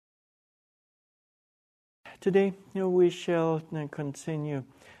Today, we shall continue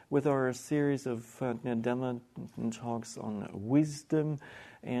with our series of Dhamma talks on wisdom,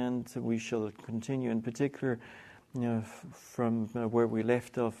 and we shall continue in particular from where we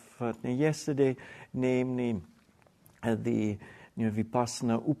left off yesterday, namely the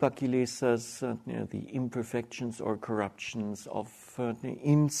Vipassana Upakilesas, the imperfections or corruptions of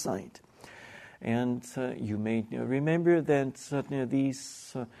insight. And you may remember that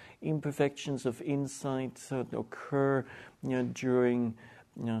these imperfections of insight occur during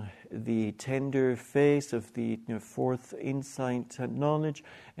the tender phase of the fourth insight knowledge,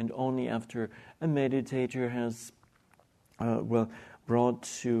 and only after a meditator has brought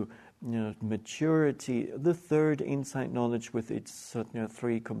to maturity the third insight knowledge with its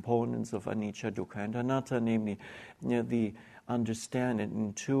three components of anicca, dukkha, and anatta, namely the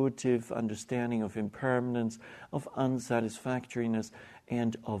intuitive understanding of impermanence, of unsatisfactoriness,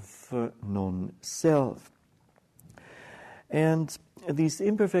 and of non-self. And these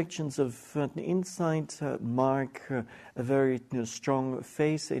imperfections of insight mark a very strong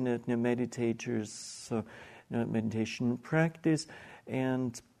phase in a meditator's meditation practice,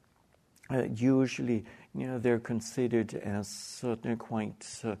 and usually, they're considered as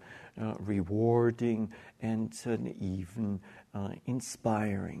quite rewarding and even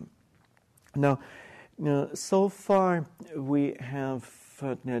inspiring. Now, so far we have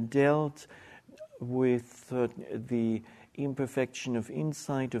dealt with the imperfection of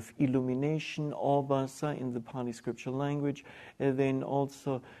insight, of illumination, abhasa in the Pali scripture language. And then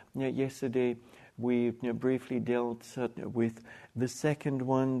also yesterday we briefly dealt with the second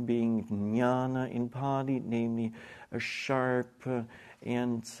one, being jnana in Pali, namely a sharp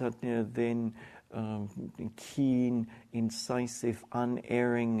and then keen, incisive,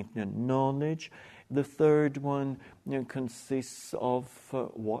 unerring knowledge. The third one consists of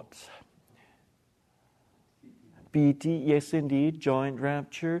what? Piti, yes indeed, joint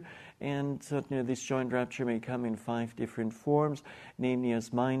rapture, and this joint rapture may come in 5 different forms, namely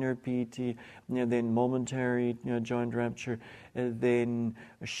as minor piti, then momentary joint rapture, then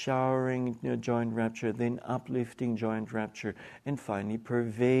showering joint rapture, then uplifting joint rapture, and finally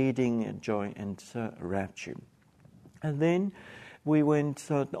pervading joint rapture. And then we went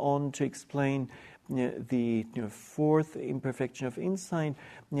on to explain the fourth imperfection of insight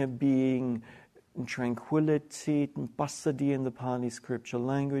being tranquility, passaddhi in the Pali scripture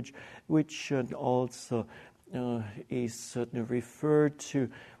language, which also is referred to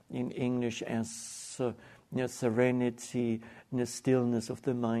in English as serenity, stillness of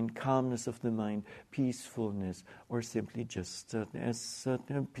the mind, calmness of the mind, peacefulness, or simply just as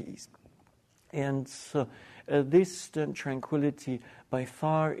peace. And this tranquility by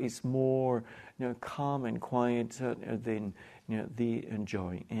far is more calm and quiet than the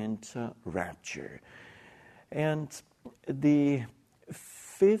joy and rapture. And the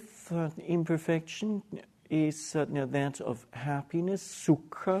fifth imperfection is that of happiness,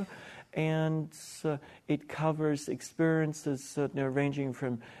 sukha, and it covers experiences ranging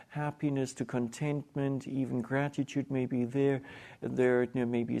from happiness to contentment, even gratitude may be there. There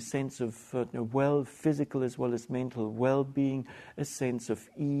may be a sense of physical as well as mental well-being, a sense of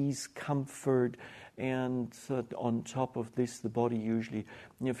ease, comfort, and on top of this, the body usually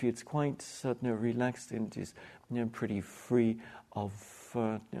feels quite relaxed and is pretty free of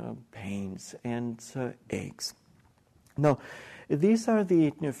pains and aches. Now, these are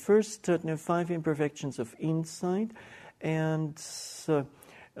the first 5 imperfections of insight, and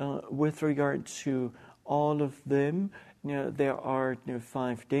with regard to all of them, there are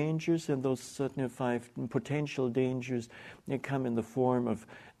 5 dangers, and those 5 potential dangers come in the form of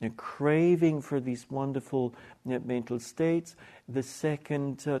craving for these wonderful mental states. The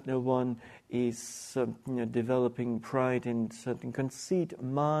second one is developing pride and conceit,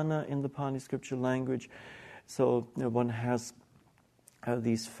 mana in the Pali scripture language. So one has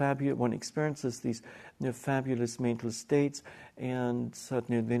one experiences these fabulous mental states, and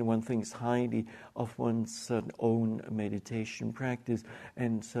then one thinks highly of one's own meditation practice,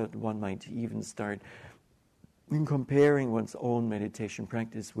 and one might even start comparing one's own meditation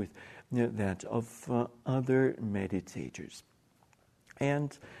practice with that of other meditators.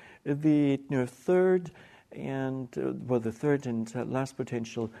 And the third and last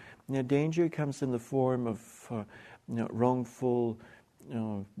potential danger comes in the form of wrongful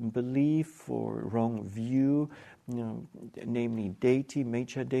belief or wrong view, namely deity,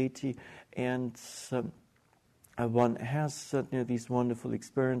 mecha deity, and one has these wonderful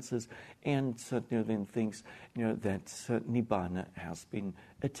experiences and then thinks that Nibbana has been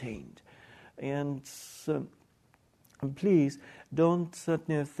attained. And please don't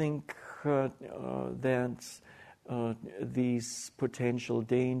think that these potential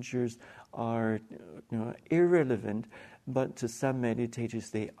dangers are irrelevant, but to some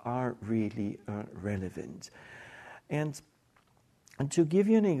meditators they are really relevant. And to give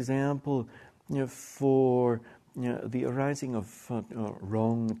you an example for the arising of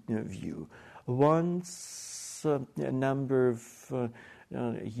wrong view, once a number of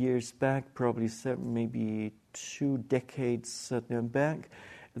years back, probably maybe 2 decades back,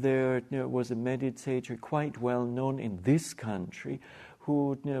 there was a meditator quite well known in this country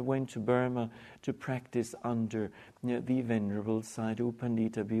who went to Burma to practice under the Venerable Sayadaw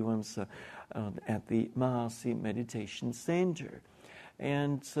Pandita Bhiwamsa at the Mahasi Meditation Center.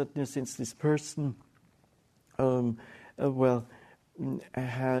 And since this person was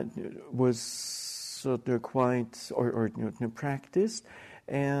quite or practiced,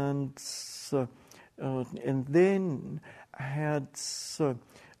 and then had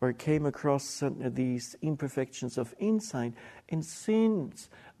or came across these imperfections of insight, and since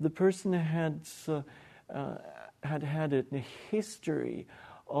the person had a history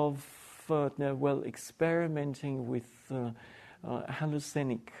of experimenting with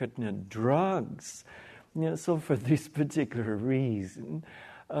hallucinogenic drugs, so for this particular reason,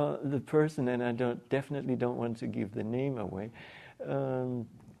 the person, and I definitely don't want to give the name away,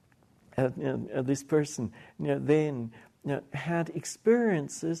 this person then had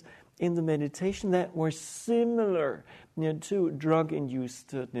experiences in the meditation that were similar to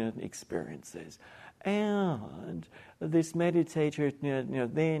drug-induced experiences. And this meditator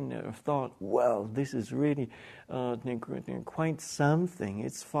then thought, well, this is really quite something.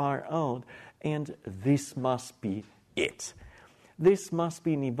 It's far out, and this must be it. This must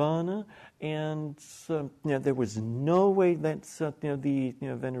be Nibbana, and there was no way that the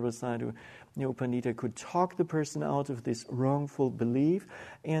Venerable Sayadaw Pandita could talk the person out of this wrongful belief,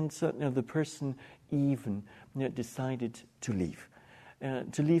 and the person even decided to leave.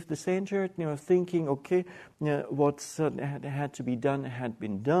 To leave the center, thinking, okay, what had to be done had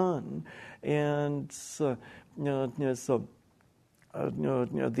been done, and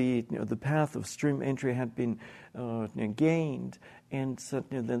the path of stream entry had been gained, and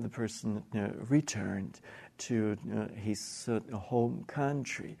then the person returned to his home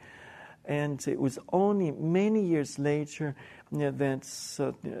country. And it was only many years later that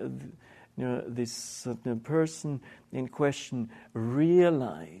this person in question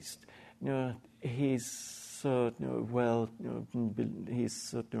realized his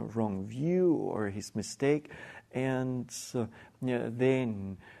wrong view or his mistake, and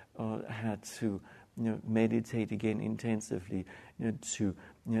then had to meditate again intensively to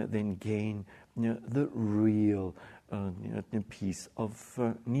then gain the real peace of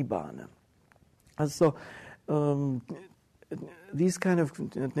Nibbana. And so these kind of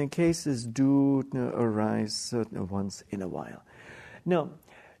cases do arise once in a while. Now,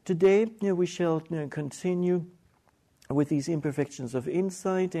 today we shall continue with these imperfections of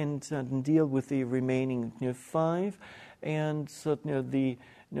insight and deal with the remaining 5. And the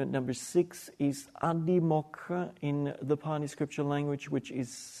number 6 is adimokha in the Pali scripture language, which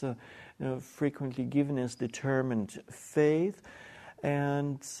is frequently given as determined faith.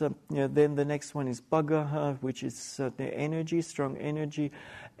 And then the next one is bhagaha, which is energy, strong energy.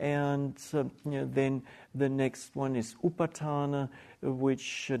 And then the next one is upatana,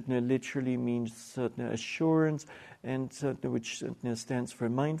 which literally means assurance, and which stands for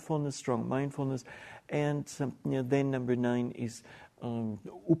mindfulness, strong mindfulness. And then number 9 is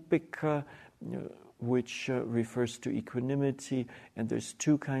upekkha, which refers to equanimity, and there's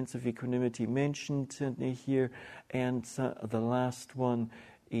 2 kinds of equanimity mentioned here, and the last one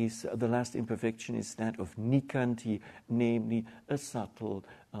is, the last imperfection is that of nikanti, namely a subtle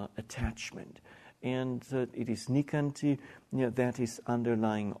attachment. And it is nikanti that is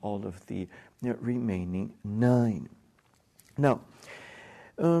underlying all of the remaining 9. Now,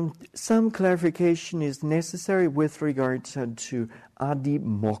 some clarification is necessary with regard to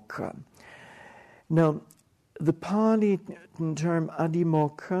adimokha. Now, the Pali term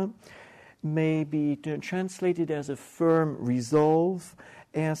adimokha may be translated as a firm resolve,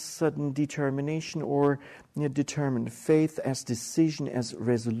 as sudden determination, or determined faith, as decision, as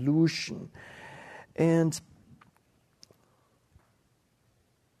resolution. And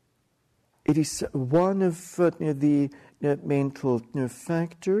it is one of the mental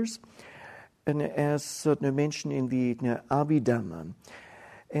factors, and as mentioned in the Abhidhamma.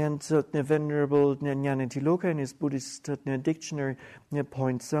 And the Venerable Jnanatiloka in his Buddhist dictionary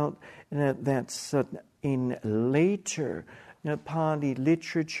points out that in later Pali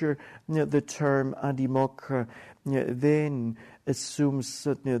literature, the term adimokha then assumes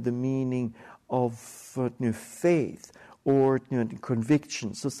the meaning of faith or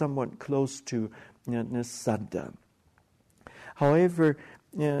conviction, so somewhat close to saddha. However,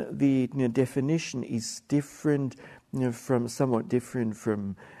 the definition is different somewhat different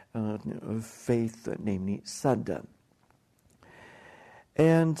from faith, namely saddha.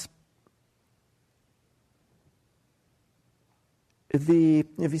 And the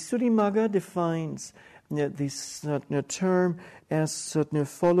Visuddhimagga defines this term as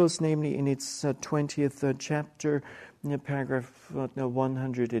follows, namely in its 20th chapter, paragraph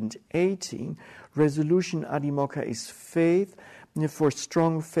 118, resolution adhimokkha is faith, for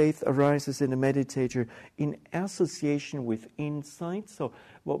strong faith arises in a meditator in association with insight. So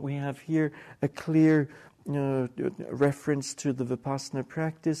what we have here, a clear reference to the Vipassana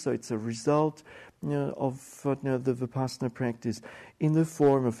practice, so it's a result of the Vipassana practice in the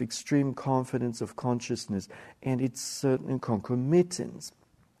form of extreme confidence of consciousness and its concomitants.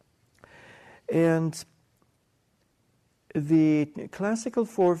 And the classical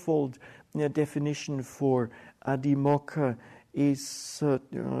fourfold definition for adhimokkha is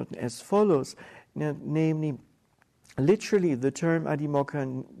as follows, namely, literally, the term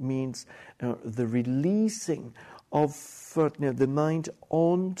adhimokkha means the releasing of the mind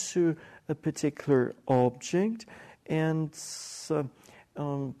onto a particular object, and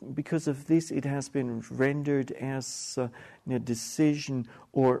because of this, it has been rendered as decision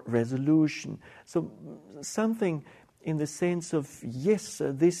or resolution. So something in the sense of, yes,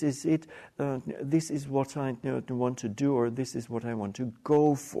 this is it, this is what I want to do, or this is what I want to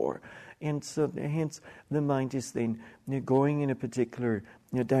go for. And so hence the mind is then going in a particular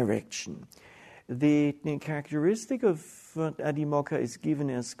direction. The characteristic of adhimokkha is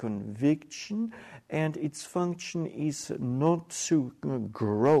given as conviction, and its function is not to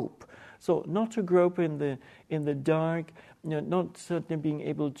grope. So not to grope in the dark, not being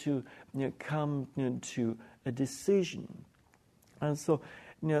able to come to a decision. And so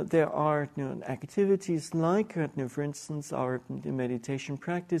there are activities like, for instance, our meditation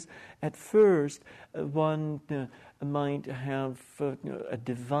practice. At first, one might have a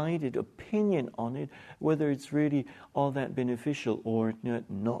divided opinion on it, whether it's really all that beneficial or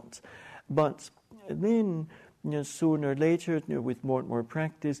not. But then, sooner or later, with more and more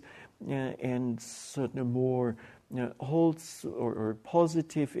practice and more holds or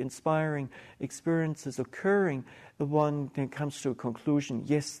positive, inspiring experiences occurring, one then comes to a conclusion,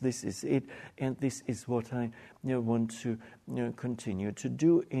 yes, this is it, and this is what I want to continue to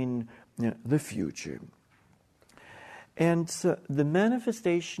do in the future. And the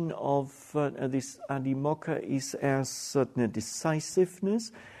manifestation of this adhimokkha is as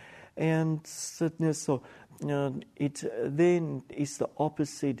decisiveness, and so it then is the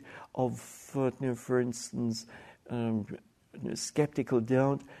opposite of, for instance, skeptical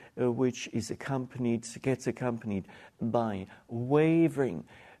doubt, which gets accompanied by wavering.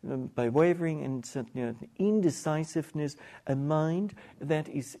 By wavering and indecisiveness, a mind that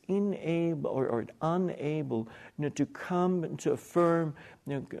is unable to come to a firm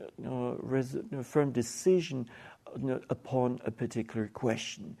decision upon a particular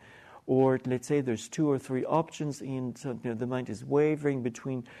question. Or let's say there's two or three options, and the mind is wavering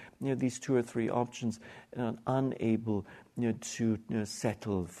between these two or three options, unable to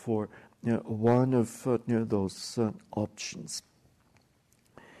settle for one of those options.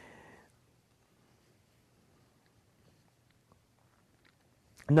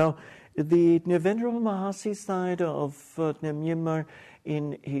 Now, the Venerable Mahasi Sayadaw of Myanmar,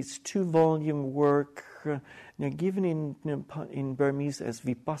 in his 2-volume work, given in Burmese as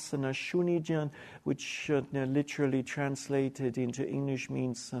Vipassana Shunijan, which literally translated into English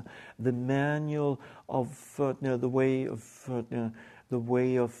means the manual of the way of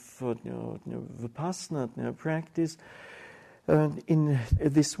Vipassana practice. In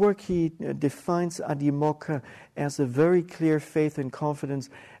this work, he defines adhimokkha as a very clear faith and confidence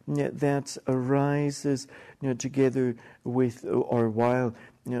that arises together with or while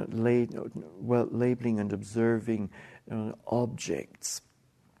labeling and observing objects.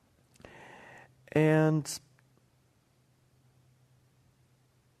 And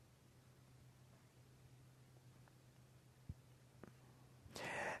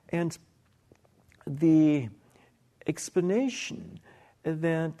the explanation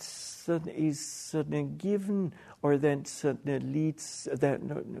that is given, or that leads,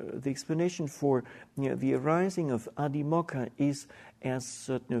 the explanation for the arising of adhimokkha is as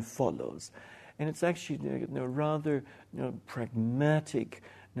follows, and it's actually a rather pragmatic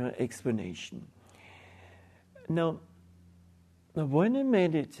explanation. Now, when a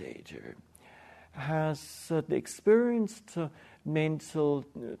meditator has experienced mental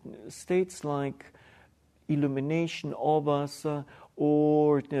states like illumination, abhasa,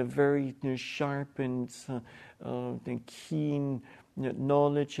 or very sharp and keen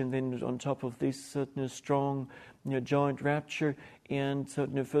knowledge, and then on top of this strong joint rapture, and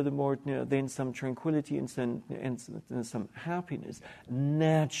furthermore then some tranquility and some happiness.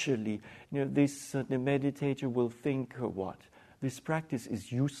 Naturally, this meditator will think, what? This practice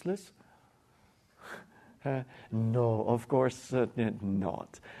is useless? No, of course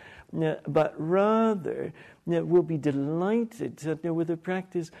not. But rather will be delighted with the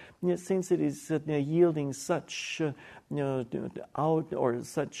practice since it is yielding such out or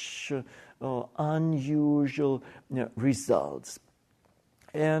such unusual results.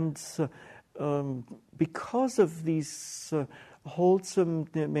 And because of these wholesome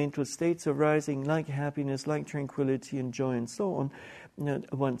mental states arising, like happiness, like tranquility and joy and so on,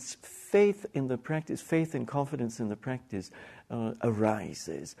 one's faith in the practice, faith and confidence in the practice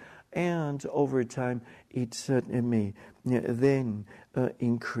arises. And over time, it may then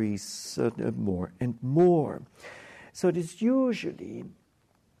increase more and more. So it is usually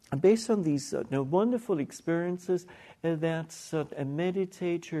based on these wonderful experiences that a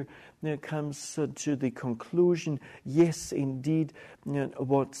meditator comes to the conclusion, yes, indeed,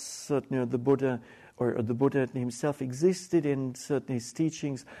 what the Buddha or the Buddha himself existed, and his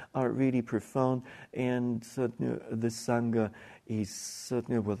teachings are really profound, and the Sangha is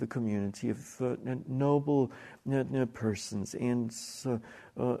the community of noble persons, and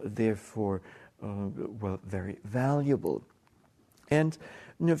therefore very valuable. And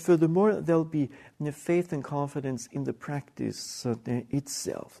furthermore, there'll be faith and confidence in the practice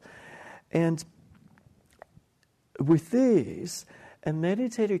itself. And with this, a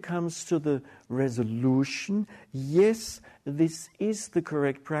meditator comes to the resolution, yes, this is the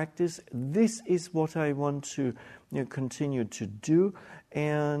correct practice, this is what I want to continue to do,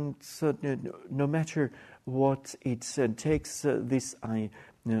 and no matter what it takes, this I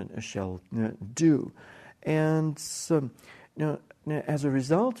shall do. And as a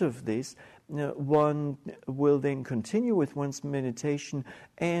result of this, one will then continue with one's meditation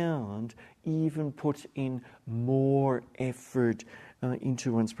and even put in more effort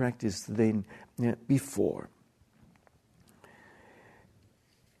into one's practice than before.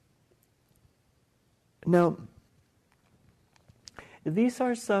 Now, these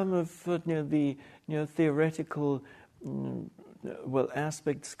are some of the theoretical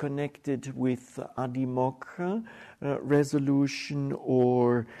aspects connected with adimokha, resolution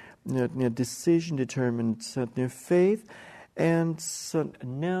or decision, determined faith. And so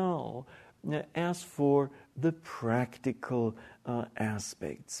now, as for the practical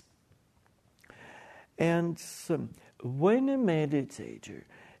aspects. And when a meditator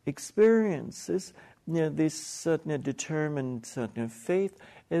experiences this determined faith,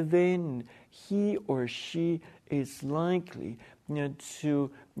 then he or she is likely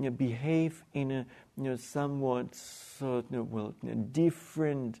to behave in a somewhat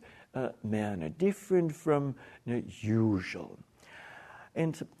different manner, different from usual.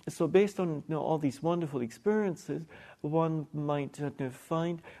 And so based on all these wonderful experiences, one might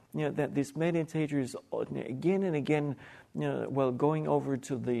find that this meditator is again and again going over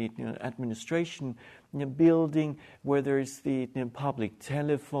to the administration building where there is the public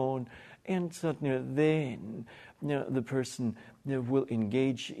telephone, and then the person will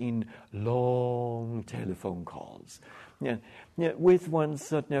engage in long telephone calls with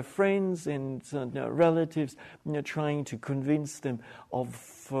one's friends and relatives, trying to convince them of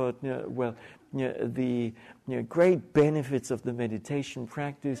the great benefits of the meditation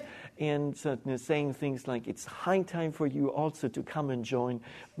practice, and saying things like, it's high time for you also to come and join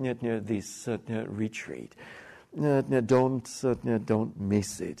this retreat. Don't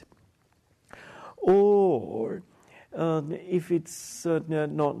miss it. Or if it's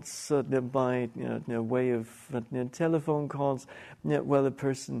not by way of telephone calls, a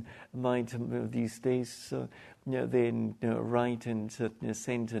person might these days then write and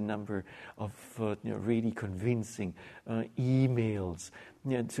send a number of really convincing emails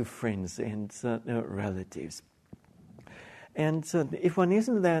to friends and relatives. And if one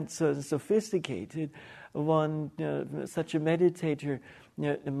isn't that sophisticated, such a meditator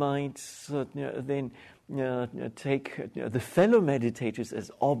might then take the fellow meditators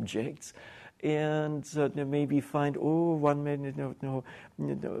as objects and maybe find,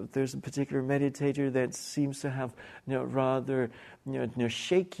 there's a particular meditator that seems to have rather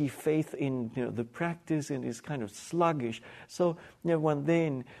shaky faith in the practice and is kind of sluggish. So one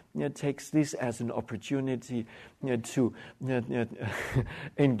then takes this as an opportunity to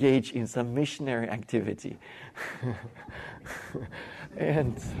engage in some missionary activity.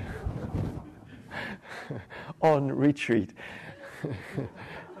 And on retreat.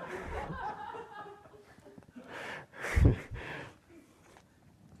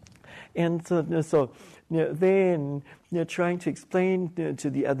 And so then trying to explain to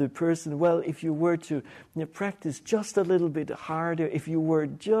the other person, well, if you were to practice just a little bit harder, if you were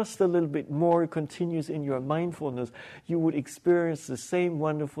just a little bit more continuous in your mindfulness, you would experience the same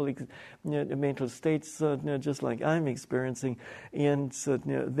wonderful mental states just like I'm experiencing, and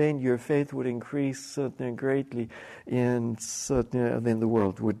then your faith would increase greatly, and then the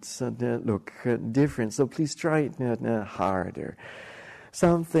world would look different. So please try it harder.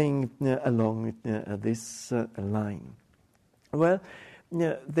 Something along this line. Well,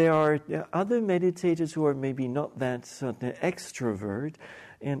 there are other meditators who are maybe not that extrovert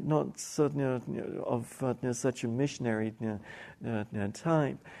and not of such a missionary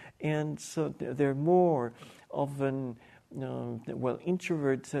type, and so they're more of an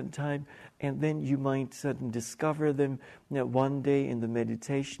introvert type, and then you might discover them one day in the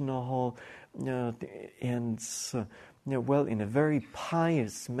meditation hall, and in a very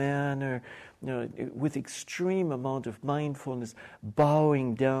pious manner, with extreme amount of mindfulness,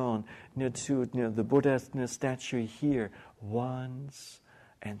 bowing down to the Buddha's statue here once,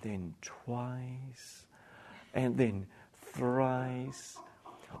 and then twice, and then thrice.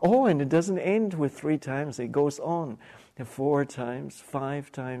 Oh, and it doesn't end with 3 times. It goes on 4 times,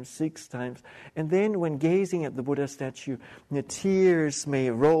 5 times, 6 times. And then when gazing at the Buddha statue, the tears may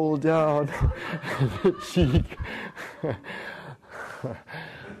roll down the cheek.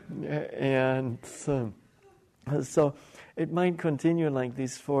 And so it might continue like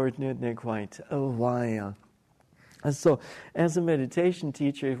this for quite a while. And so, as a meditation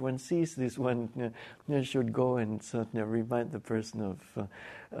teacher, if one sees this, one should go and remind the person of,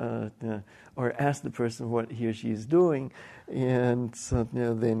 or ask the person what he or she is doing, and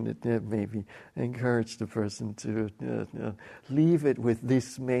then maybe encourage the person to leave it with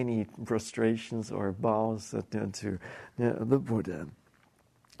this many prostrations or bows to the Buddha.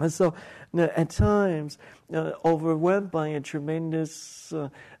 And so, at times, overwhelmed by a tremendous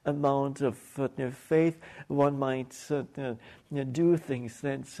amount of faith, one might do things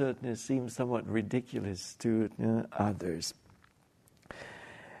that seem somewhat ridiculous to others.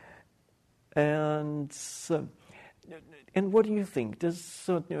 And what do you think? Does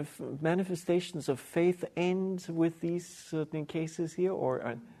manifestations of faith end with these cases here,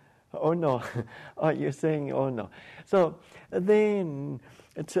 or? Oh no, you're saying, oh no. So then,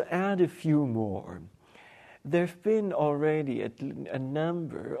 to add a few more, there have been already a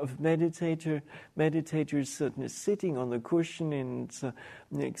number of meditators sitting on the cushion and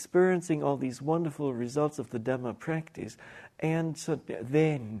experiencing all these wonderful results of the Dhamma practice, and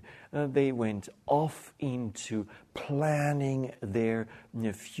then they went off into planning their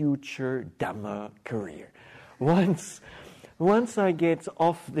future Dhamma career. Once I get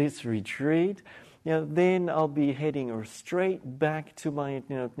off this retreat, then I'll be heading straight back to my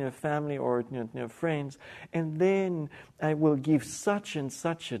family or friends, and then I will give such and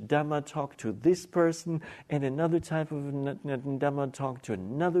such a Dhamma talk to this person, and another type of Dhamma talk to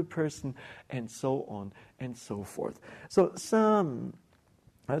another person, and so on and so forth. So some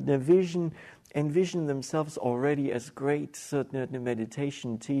envision themselves already as great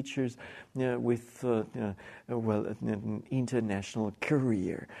meditation teachers with an international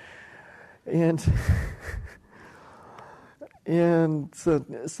career. And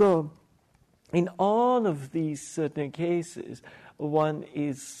so in all of these cases, one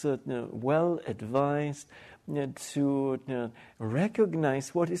is well advised to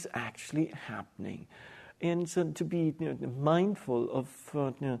recognize what is actually happening, and to be mindful of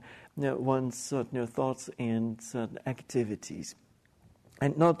one's thoughts and activities,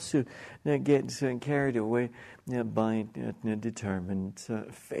 and not to get carried away by determined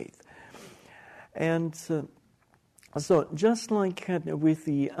faith. And so just like with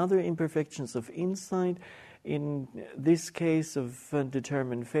the other imperfections of insight, in this case of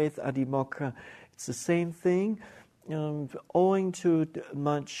determined faith, adhimokkha, it's the same thing. Owing to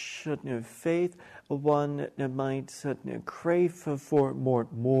much faith, one might crave for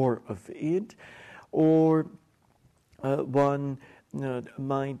more of it, or one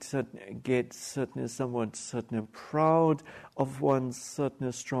might get somewhat proud of one's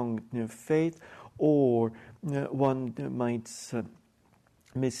strong faith, or one might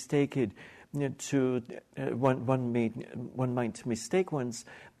mistake it to one might mistake one's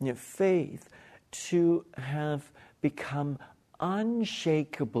faith to have become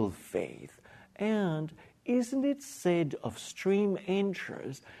unshakable faith. And isn't it said of stream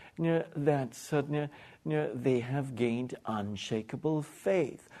enterers that they have gained unshakable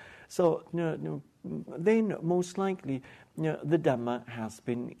faith? So then most likely the Dhamma has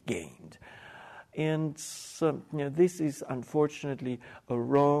been gained. And this is unfortunately a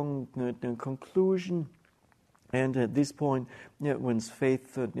wrong conclusion. And at this point, one's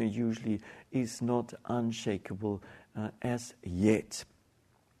faith usually is not unshakable as yet.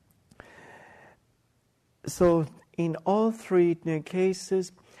 So in all three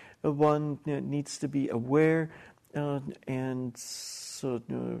cases, one needs to be aware and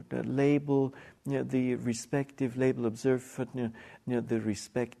label the respective, observe the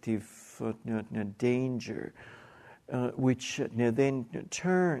respective danger, which then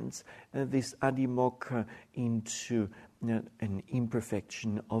turns this adhimokkha into an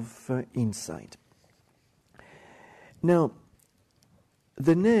imperfection of insight. Now,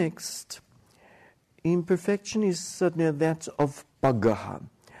 the next imperfection is that of pagaha.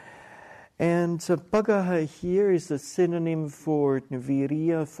 And pagaha here is a synonym for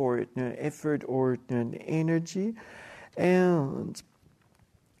viriya, for effort or energy. And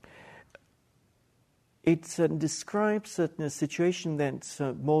it describes a situation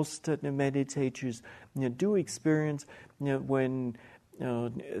that most meditators do experience when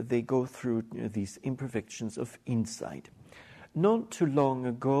they go through these imperfections of insight. Not too long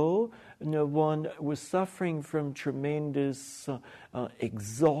ago, one was suffering from tremendous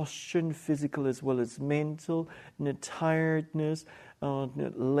exhaustion, physical as well as mental, tiredness,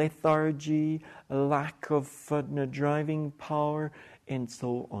 lethargy, lack of driving power, and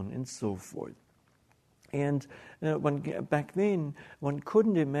so on and so forth. And back then, one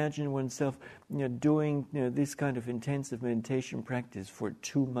couldn't imagine oneself doing this kind of intensive meditation practice for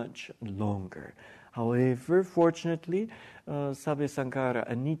too much longer. However, fortunately, sabbe sankhara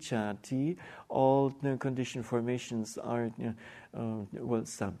anicca, all conditioned formations are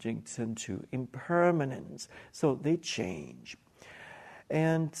subject to impermanence, so they change.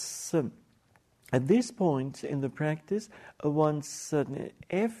 And at this point in the practice, one's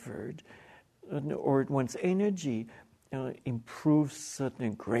effort or one's energy improves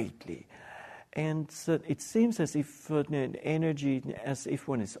greatly. And it seems as if energy, as if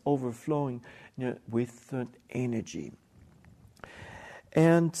one is overflowing with energy.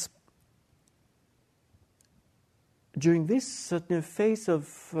 And during this phase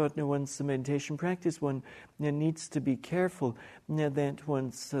of one's meditation practice, one needs to be careful that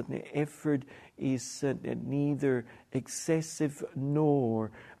one's effort is neither excessive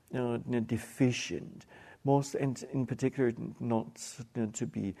nor deficient. Most, and in particular, not to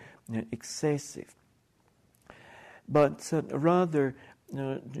be excessive, but rather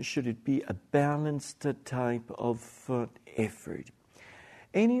should it be a balanced type of effort.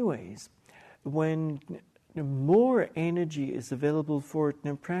 Anyways, when more energy is available for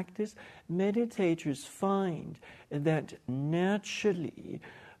practice, meditators find that naturally,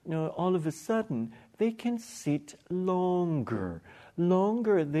 all of a sudden, they can sit longer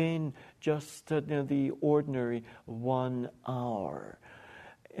than just the ordinary 1 hour.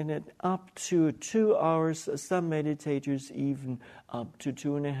 And up to 2 hours, some meditators even up to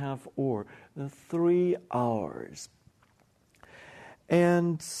 2.5 or 3 hours.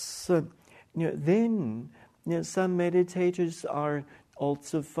 And then some meditators are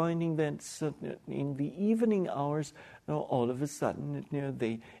also finding that in the evening hours, all of a sudden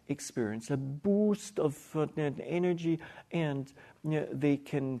they experience a boost of energy, and they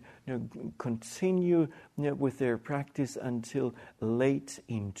can continue with their practice until late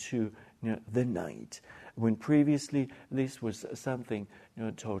into the night, when previously this was something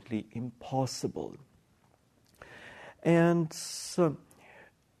totally impossible. And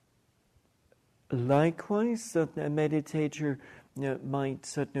likewise, a meditator might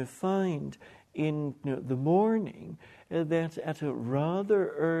find in the morning that at a rather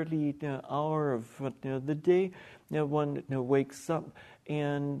early hour of the day, one wakes up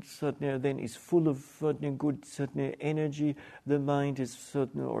and then is full of good energy. The mind is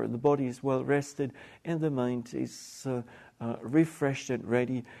or the body is well rested, and the mind is refreshed and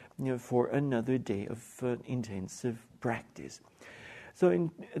ready for another day of intensive practice. So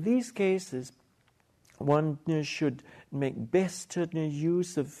in these cases, one should make best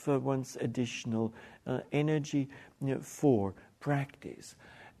use of one's additional energy for practice.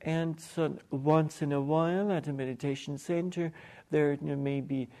 And so once in a while at a meditation center, there may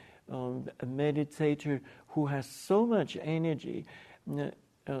be a meditator who has so much energy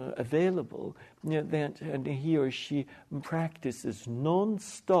available that he or she practices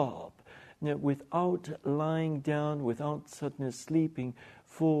non-stop without lying down, without sleeping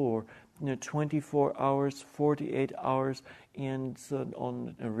for 24 hours, 48 hours, and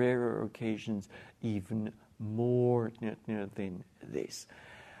on rarer occasions even more than this.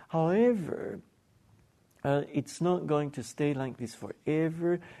 However, it's not going to stay like this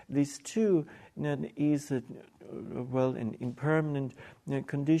forever. This too is an impermanent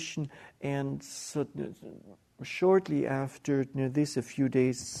condition, and so shortly after this, a few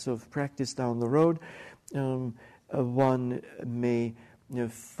days of practice down the road, one may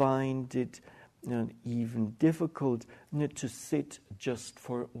find it even difficult to sit just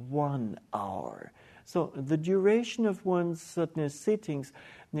for 1 hour. So the duration of one's sittings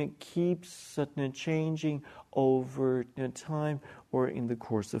keeps changing over time or in the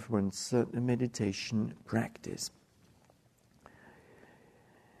course of one's meditation practice.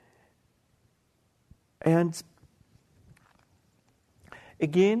 And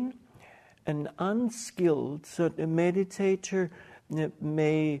again, an unskilled meditator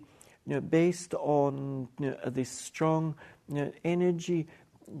may, based on this strong energy,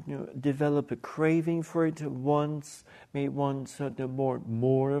 develop a craving for it, may want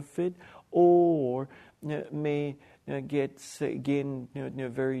more of it, or may get again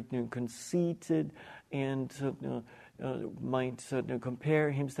very conceited and might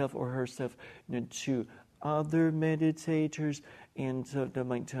compare himself or herself to other meditators, and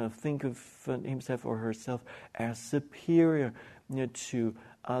might think of himself or herself as superior to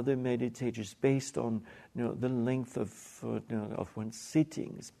other meditators based on the length of one's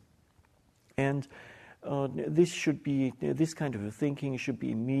sittings. And this kind of a thinking should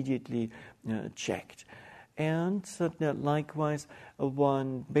be immediately checked. And likewise,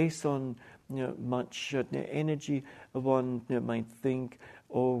 one based on much energy, one might think,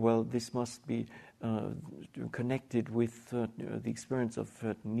 oh well, this must be connected with the experience of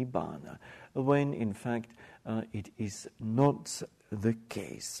nibbana, when in fact it is not the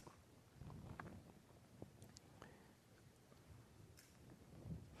case.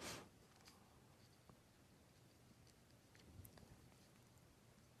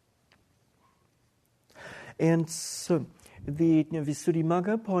 And so the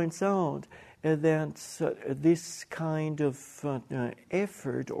Visuddhimagga points out that this kind of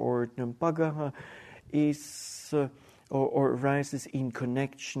effort or bhagaha is or arises in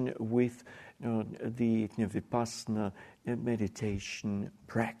connection with the vipassana meditation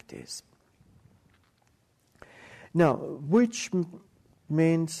practice. Now, which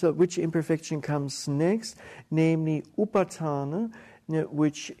imperfection comes next? Namely, upatthana,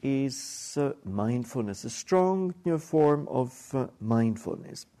 which is mindfulness, a strong form of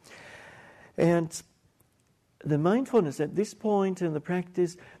mindfulness. And the mindfulness at this point in the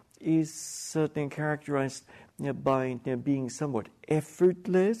practice is certainly characterized by being somewhat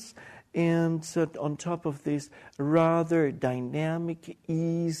effortless, and on top of this, rather dynamic,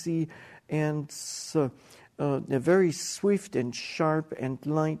 easy, and very swift and sharp and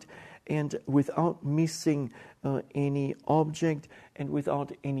light, and without missing any object and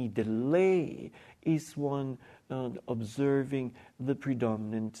without any delay is one observing the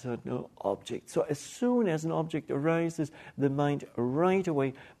predominant object. So as soon as an object arises, the mind right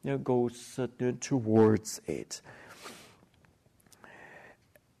away goes towards it.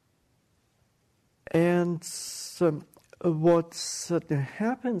 And what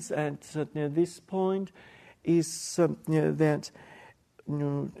happens at this point is that,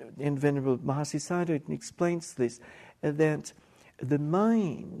 and Venerable Mahasi Sayadaw explains this, that the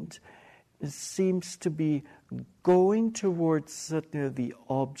mind seems to be going towards the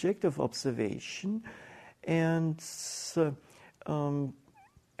object of observation, and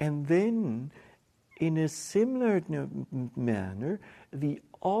then in a similar manner, the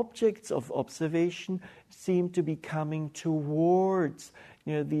objects of observation seem to be coming towards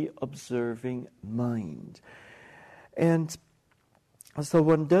the observing mind. And so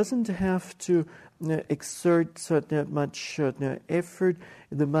one doesn't have to exert much effort.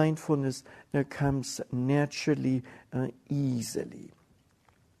 The mindfulness comes naturally, easily.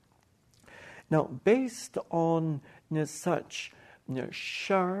 Now, based on such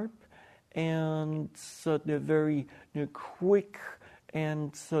sharp and very quick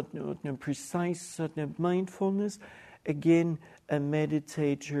and precise mindfulness, again, a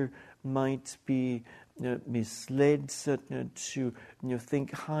meditator might be misled to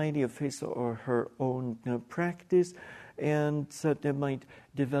think highly of his or her own practice, and they might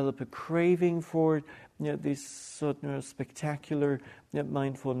develop a craving for this spectacular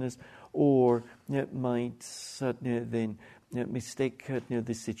mindfulness, or might then mistake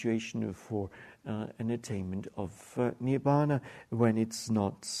the situation for an attainment of Nibbana when it's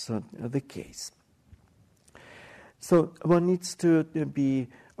not the case. So one needs to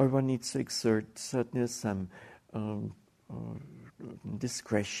exert some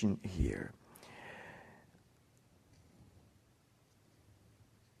discretion here.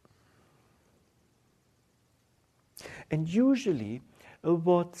 And usually,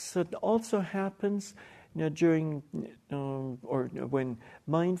 what also happens during or when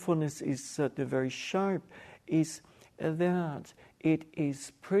mindfulness is very sharp is that it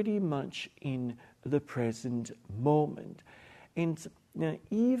is pretty much in the present moment. And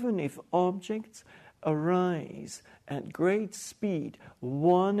even if objects arise at great speed,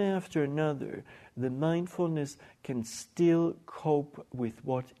 one after another, the mindfulness can still cope with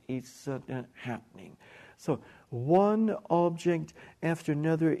what is happening. So one object after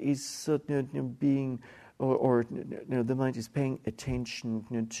another is being, or the mind is paying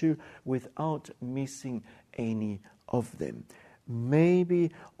attention to without missing any of them.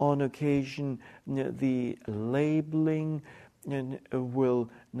 Maybe on occasion the labeling will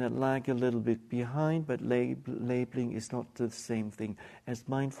lag a little bit behind, but labeling is not the same thing as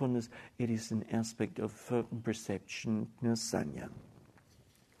mindfulness. It is an aspect of perception, sanya.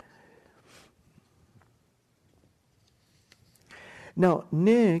 Now,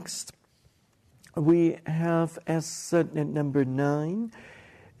 next, we have as number 9,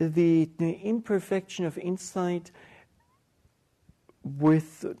 the imperfection of insight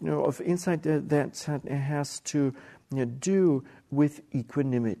of insight that has to do with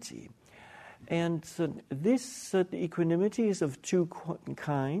equanimity. And this equanimity is of two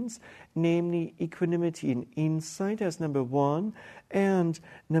kinds, namely equanimity in insight as number 1, and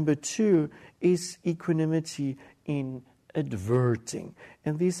number 2 is equanimity in adverting.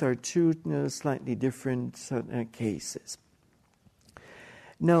 And these are two slightly different cases.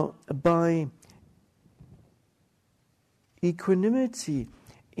 Now, by equanimity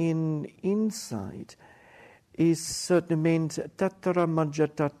in insight is meant tattara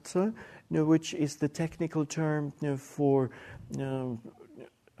majjatatta, which is the technical term for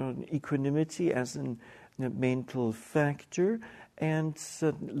equanimity as a mental factor, and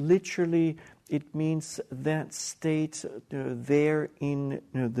literally it means that state there in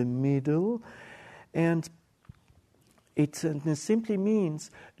the middle, and it simply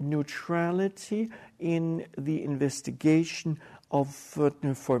means neutrality in the investigation of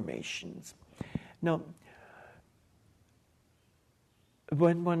formations. Now,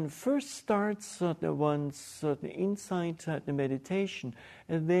 when one first starts one's insight meditation,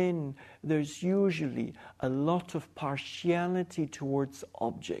 then there's usually a lot of partiality towards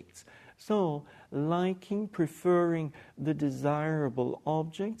objects. So, liking, preferring the desirable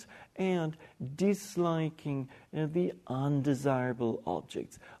objects and disliking the undesirable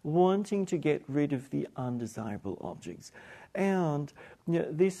objects, wanting to get rid of the undesirable objects. And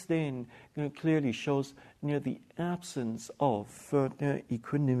this then clearly shows the absence of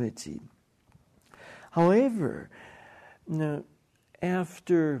equanimity. However,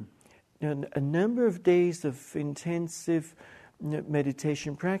 after a number of days of intensive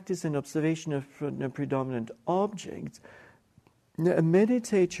meditation practice and observation of predominant objects, a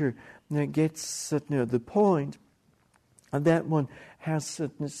meditator gets the point that one has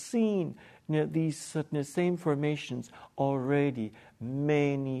seen these same formations already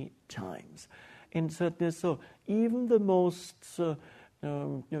many times. And so even the most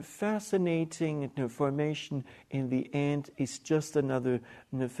fascinating formation in the end is just another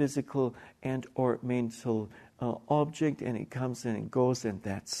physical and or mental object, and it comes and it goes, and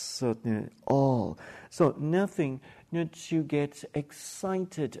that's all. So nothing to get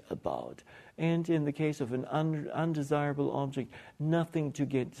excited about. And in the case of an undesirable object, nothing to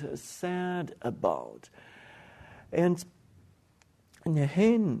get sad about. And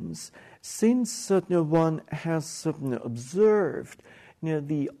hence, since one has observed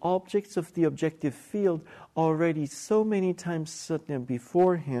the objects of the objective field already so many times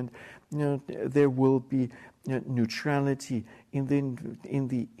beforehand, there will be neutrality in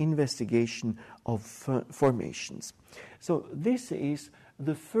the investigation of formations. So this is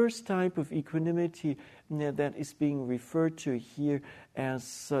the first type of equanimity that is being referred to here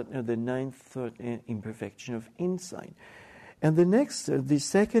as the 9th imperfection of insight. And the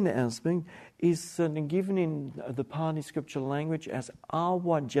second aspect is given in the Pali scriptural language as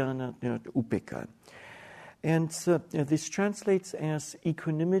awajana upeka. And this translates as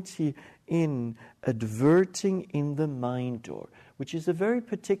equanimity in adverting in the mind door, which is a very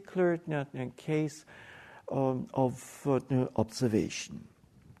particular case of observation.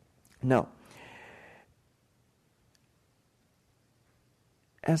 Now,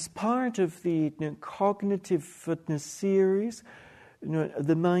 as part of the cognitive series,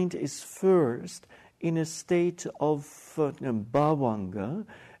 the mind is first in a state of bhavanga,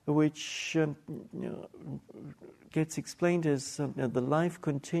 which gets explained as the life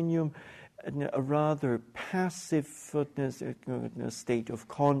continuum, a rather passive state of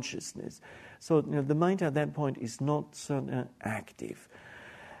consciousness. So the mind at that point is not active.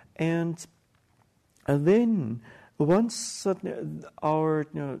 And then once our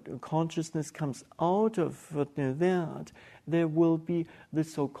consciousness comes out of that, there will be the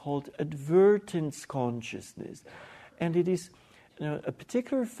so-called advertence consciousness. And it is a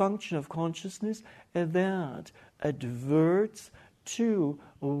particular function of consciousness that adverts to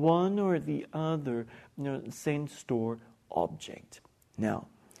one or the other sense door object. Now,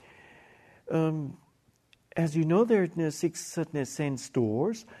 as you know, there are 6 sense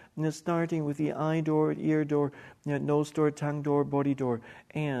doors, starting with the eye door, ear door, nose door, tongue door, body door,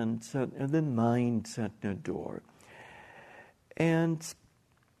 and the mind door. And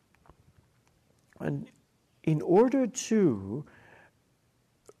in order to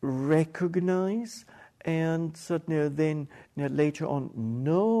recognize and then later on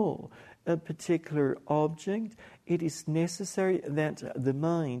know a particular object, it is necessary that the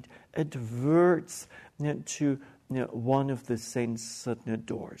mind adverts to one of the sense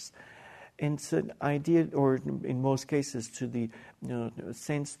doors. And it's an idea, or in most cases, to the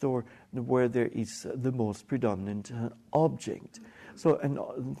sense door where there is the most predominant object. So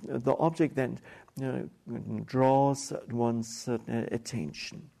the object then draws one's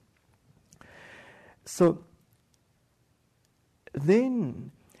attention. So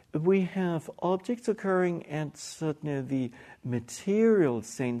then we have objects occurring at the material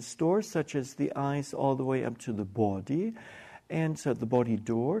sense doors, such as the eyes all the way up to the body, and the body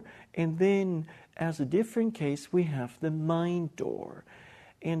door. And then, as a different case, we have the mind door.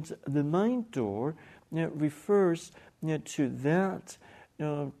 And the mind door refers to that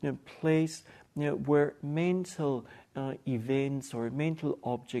place where mental events or mental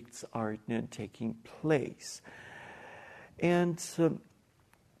objects are taking place. And so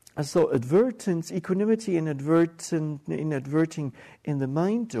advertence, equanimity in adverting in the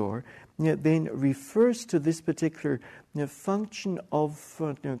mind door then refers to this particular function of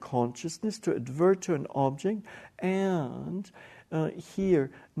consciousness to advert to an object, and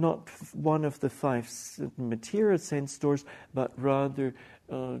here not one of the 5 material sense doors, but rather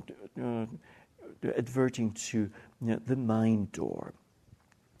adverting to the mind door.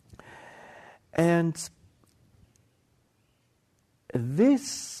 And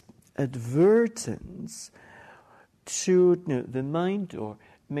this advertence to the mind door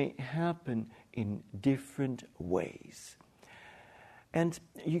may happen in different ways. And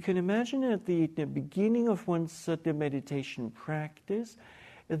you can imagine at the beginning of one's meditation practice,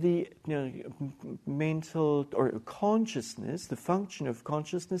 the mental or consciousness, the function of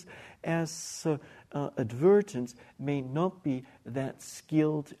consciousness as advertence may not be that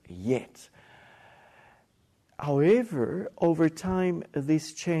skilled yet. However, over time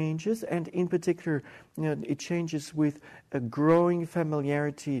this changes, and in particular it changes with a growing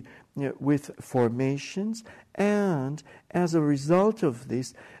familiarity with formations, and as a result of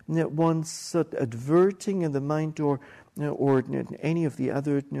this, one's adverting in the mind door or any of the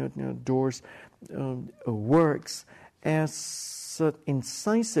other doors works as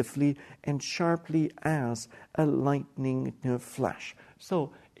incisively and sharply as a lightning flash.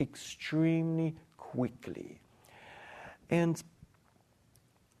 So extremely quickly. And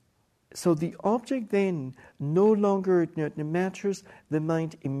so the object then no longer matters. The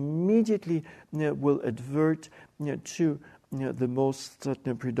mind immediately will advert to the most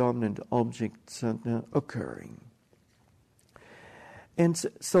predominant object occurring. And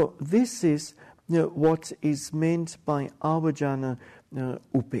so this is what is meant by avajjana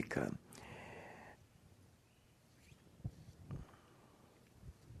upekkha.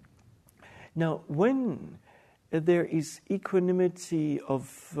 Now, when there is equanimity of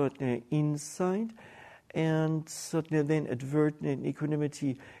insight, and then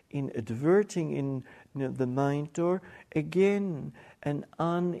equanimity in adverting in the mind door, again an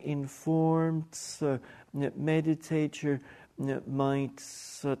uninformed meditator might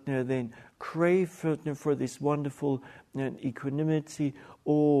then crave for this wonderful equanimity,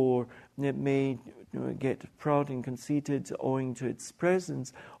 or may get proud and conceited owing to its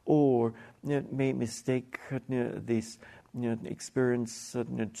presence, or may mistake this experience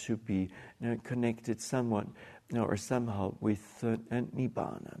to be connected somewhat or somehow with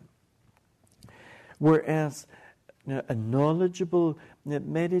Nibbana. Whereas a knowledgeable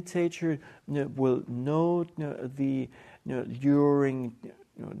meditator will know the luring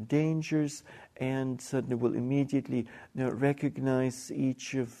dangers and will immediately recognize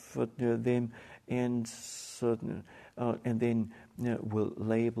each of them and then will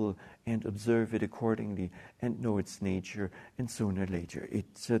label and observe it accordingly and know its nature, and sooner or later it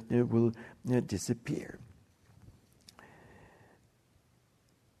will disappear.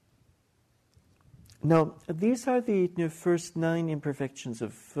 Now, these are the first 9 imperfections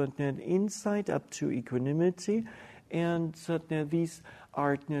of insight up to equanimity, and these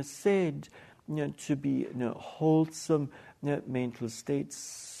are said to be wholesome mental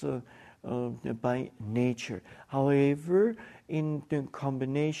states by nature. However, in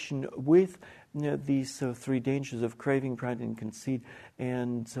combination with these 3 dangers of craving, pride, and conceit,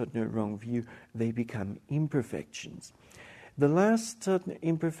 and wrong view, they become imperfections. The last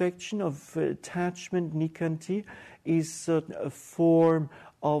imperfection of attachment, nikanti, is a form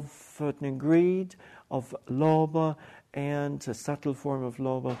of greed, of lobha, and a subtle form of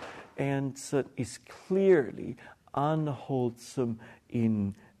lobha, and is clearly unwholesome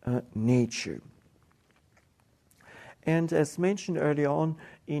in nature. And as mentioned earlier on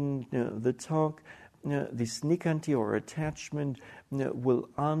in the talk, this nikanti or attachment will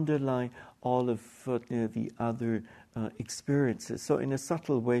underlie all of the other experiences. So in a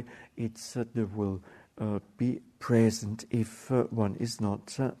subtle way, it will be present if one is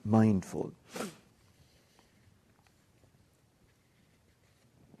not mindful.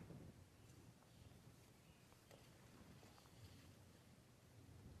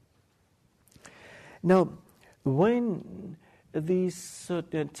 Now, when these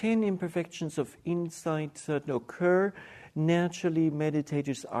 10 imperfections of insight occur, naturally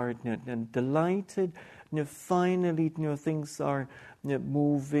meditators are delighted. Finally, things are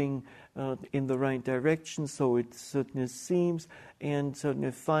moving in the right direction, so it seems, and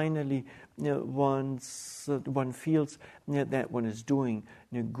finally one feels that one is doing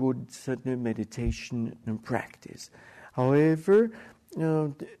good meditation and practice. However,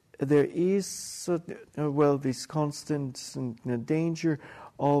 there is this constant danger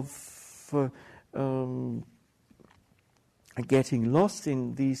of getting lost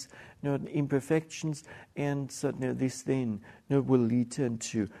in these imperfections, and this then will lead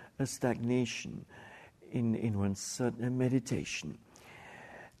to a stagnation in one's meditation.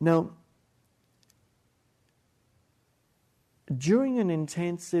 Now, during an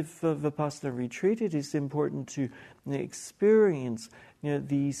intensive Vipassana retreat, it is important to experience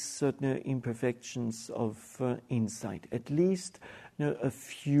these imperfections of insight, at least a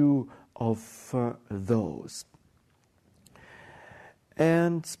few of those.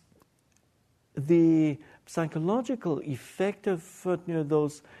 And the psychological effect of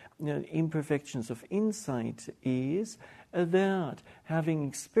those imperfections of insight is that, having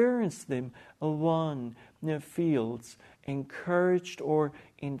experienced them, one feels encouraged or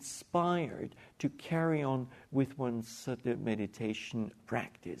inspired to carry on with one's meditation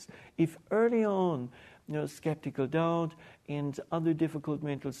practice. If early on skeptical doubt and other difficult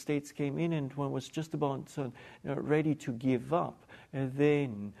mental states came in and one was just about ready to give up,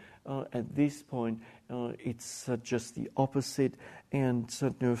 then at this point it's just the opposite, and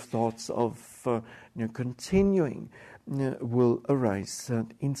thoughts of continuing will arise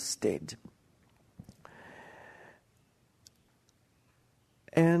instead.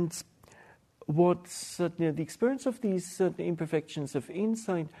 And what the experience of these imperfections of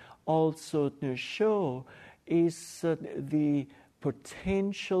insight also show is the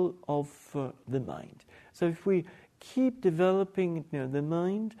potential of the mind. So if we keep developing the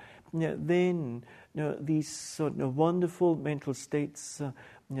mind, then these wonderful mental states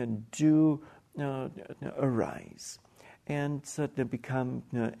do arise and become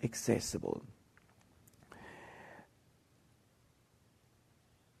accessible.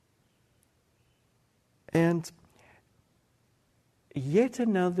 And yet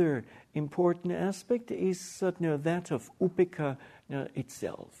another important aspect is that of upekkha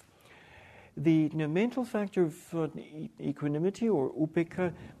itself. The mental factor of equanimity or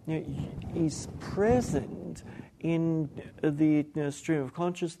upekkha is present in the stream of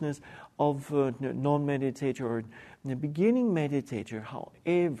consciousness of non-meditator or beginning meditator.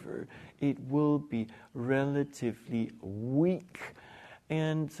 However, it will be relatively weak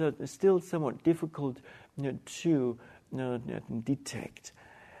and still somewhat difficult to detect.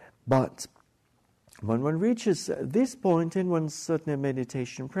 But when one reaches this point in one's certain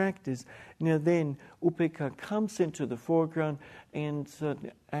meditation practice, then upekkha comes into the foreground, and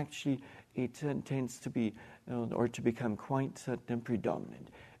actually it tends to be or to become quite predominant.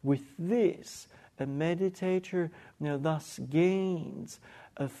 With this, a meditator thus gains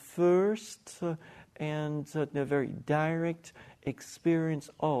a first and a very direct experience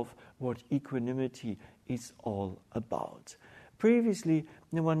of what equanimity is all about. Previously,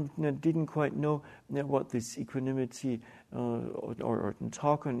 one didn't quite know what this equanimity or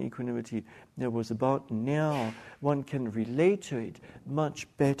talk on equanimity was about. Now one can relate to it much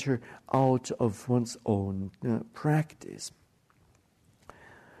better out of one's own practice.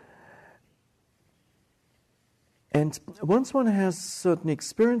 And once one has certainly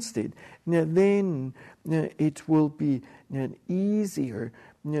experienced it, then it will be easier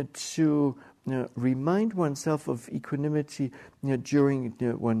to remind oneself of equanimity during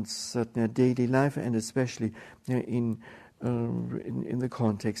one's daily life, and especially in the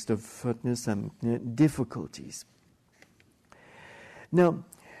context of some difficulties. Now,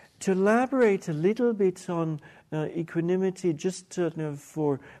 to elaborate a little bit on equanimity, just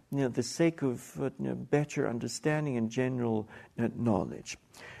for the sake of better understanding and general knowledge,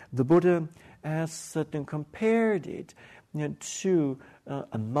 the Buddha has compared it to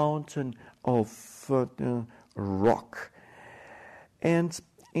a mountain of rock. And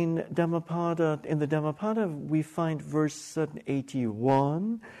in the Dhammapada, we find verse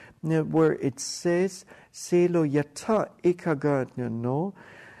 81, where it says, "Selo yata ekagata no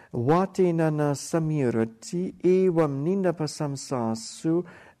wate nana samirati evam nindapasamsasu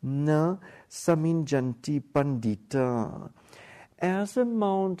na saminjanti pandita." As a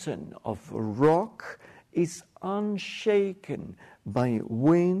mountain of rock is unshaken by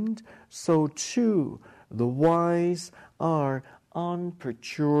wind, so too the wise are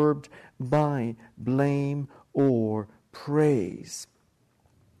unperturbed by blame or praise.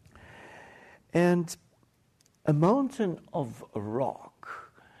 And a mountain of rock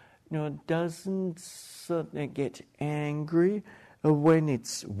doesn't get angry when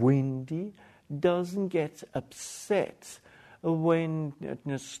it's windy, doesn't get upset when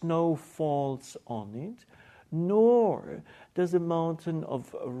snow falls on it, nor does a mountain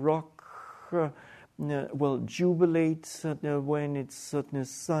of rock jubilate when it's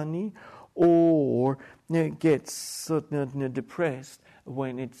sunny, or gets depressed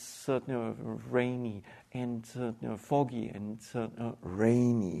when it's rainy and foggy and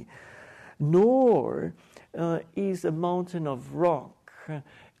rainy. Nor is a mountain of rock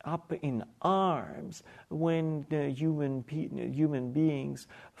up in arms when human beings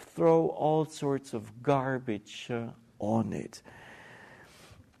throw all sorts of garbage on it.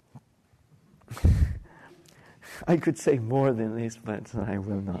 I could say more than this, but I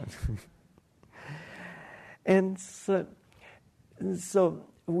will not. And so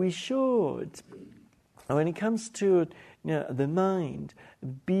we should, when it comes to the mind,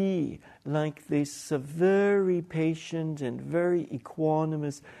 be like this very patient and very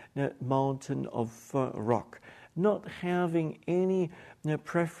equanimous mountain of rock, not having any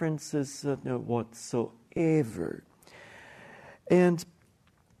preferences whatsoever. And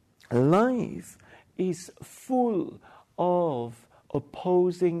life is full of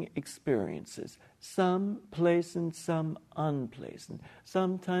opposing experiences, some pleasant, some unpleasant.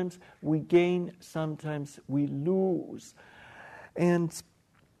 Sometimes we gain, sometimes we lose. And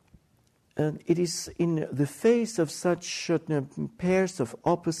it is in the face of such pairs of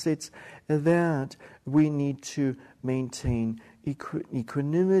opposites that we need to maintain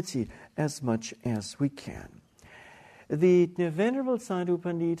equanimity as much as we can. The Venerable Sadhu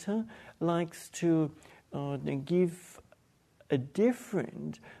Pandita likes to give a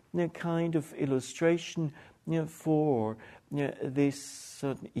different kind of illustration for this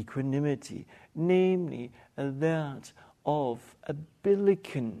equanimity, namely that of a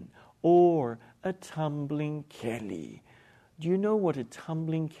billiken or a tumbling kelly. Do you know what a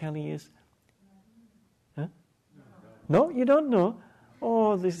tumbling kelly is? Huh? No, you don't know?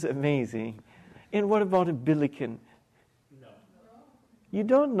 Oh, this is amazing. And what about a billiken? You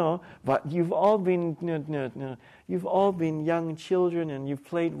don't know, but you've all been young children and you've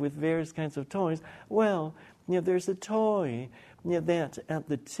played with various kinds of toys. Well, there's a toy that at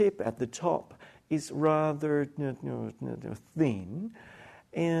the top, is rather thin,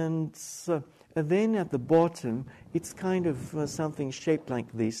 and then at the bottom, it's kind of something shaped like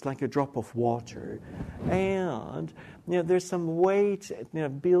this, like a drop of water, and there's some weight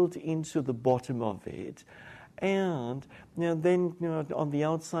built into the bottom of it. and then on the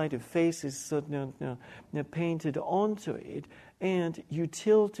outside a face is painted onto it, and you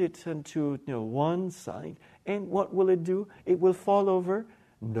tilt it to one side, and what will it do? It will fall over?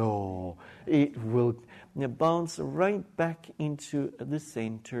 No, it will bounce right back into the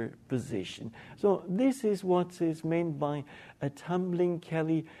center position. So this is what is meant by a tumbling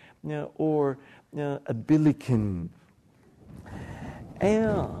Kelly or a billiken.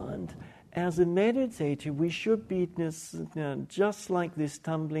 And as a meditator, we should be just like this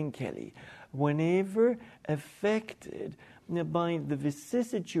tumbling Kelly. Whenever affected by the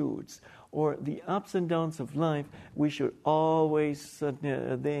vicissitudes or the ups and downs of life, we should always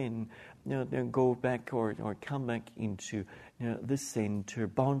then go back or come back into the center,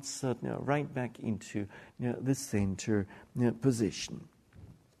 bounce right back into the center position.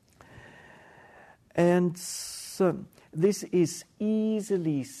 And so this is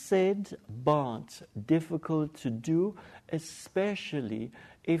easily said but difficult to do, especially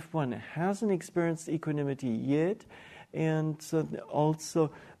if one hasn't experienced equanimity yet, and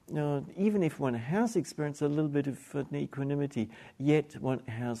also even if one has experienced a little bit of equanimity, yet one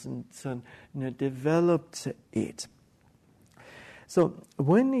hasn't developed it. So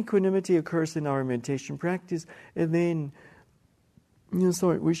when equanimity occurs in our meditation practice, then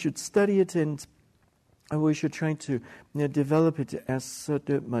we should study it, and we should try to develop it as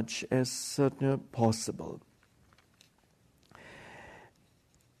much as possible.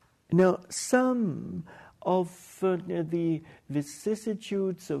 Now, some of the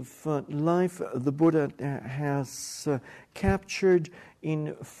vicissitudes of life the Buddha has captured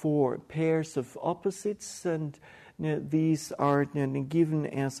in 4 pairs of opposites, and these are given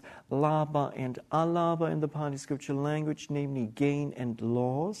as labha and alabha in the Pali scripture language, namely gain and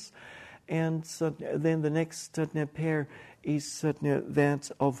loss. And then the next pair is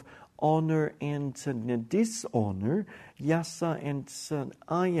that of honor and dishonor, yasa and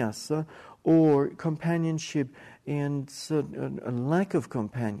ayasa, or companionship and a lack of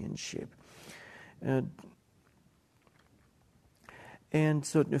companionship. And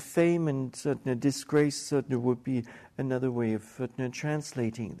fame and disgrace would be another way of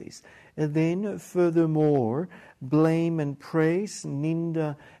translating this. And then, furthermore, blame and praise,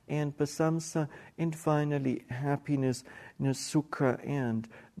 ninda and pasamsa, and finally, happiness, sukha, and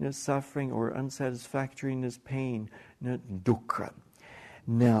suffering or unsatisfactoriness, pain, dukkha.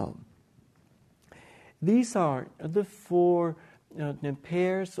 Now, these are the 4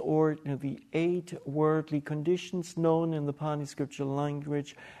 pairs or the 8 worldly conditions known in the Pali scripture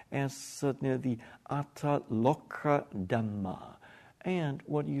language as the Atalokha Dhamma. And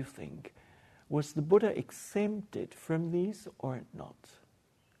what do you think? Was the Buddha exempted from these or not?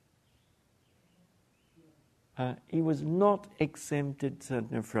 He was not exempted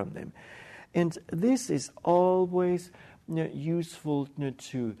from them. And this is always useful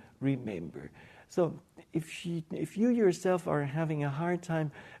to remember. So if you yourself are having a hard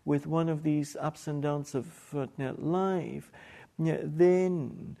time with one of these ups and downs of life,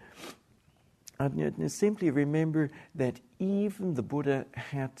 then simply remember that even the Buddha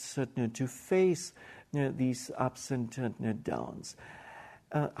had to face these ups and downs.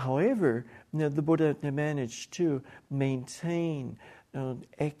 However, the Buddha managed to maintain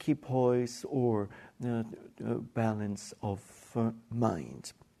equipoise or balance of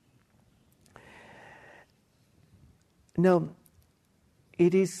mind. Now,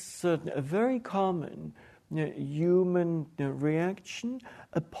 it is a very common human reaction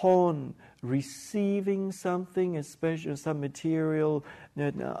upon receiving something, especially some material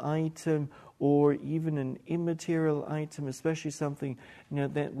item or even an immaterial item, especially something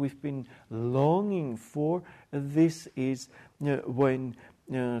that we've been longing for. This is when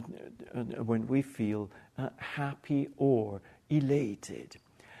we feel happy or elated.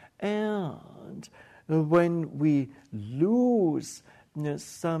 And when we lose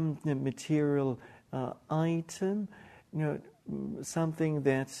some material item, something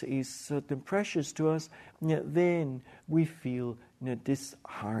that is precious to us, then we feel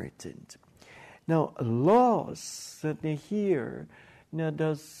disheartened. Now, loss here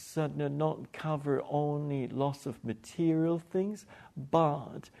does not cover only loss of material things,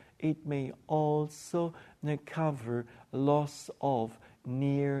 but it may also cover loss of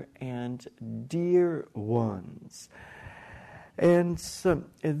near and dear ones. And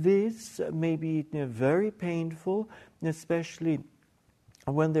this may be very painful, especially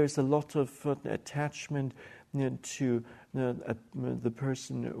when there's a lot of attachment to the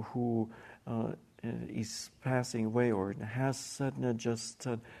person who is passing away or has just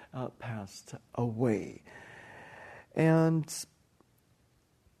passed away. And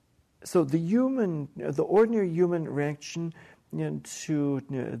So the ordinary human reaction to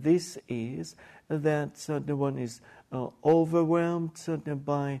this is that the one is overwhelmed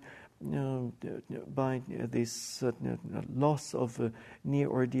by this loss of a near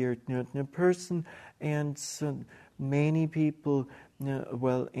or dear person, and many people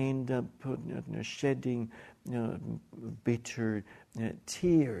will end up shedding bitter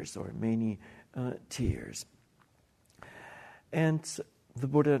tears, or many tears. And the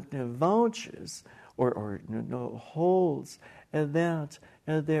Buddha vouches or holds that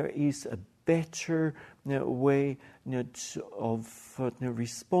there is a better way of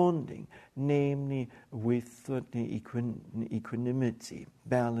responding, namely with equanimity,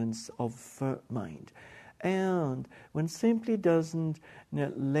 balance of mind. And one simply doesn't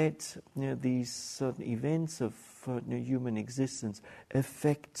let these events of human existence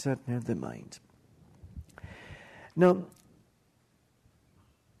affect the mind. Now,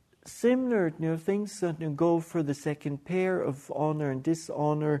 similar things go for the second pair of honor and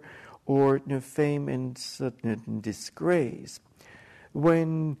dishonor, or fame and disgrace.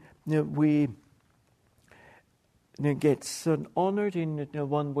 When we get honored in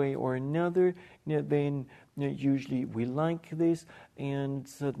one way or another, then usually we like this, and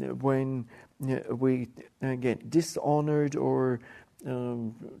when we get dishonored or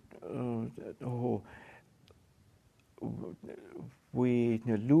we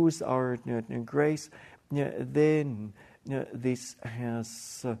lose our grace, then this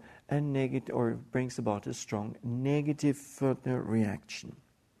has a negative, or brings about a strong negative reaction.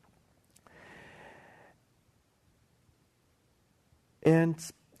 And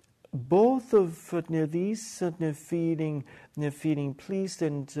both of these feeling pleased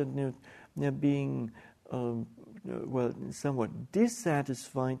and being somewhat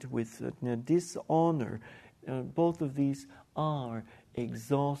dissatisfied with dishonor, both of these are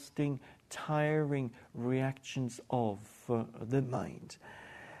exhausting, tiring reactions of the mind.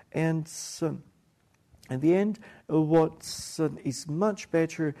 And in the end, what is much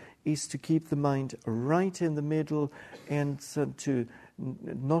better is to keep the mind right in the middle, and to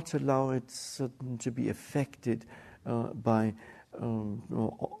not allow it to be affected by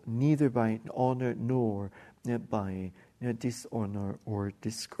neither by honor nor by dishonor or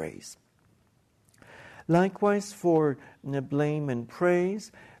disgrace. Likewise, for blame and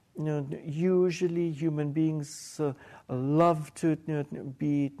praise, usually human beings love to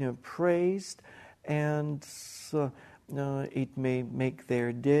be praised, and it may make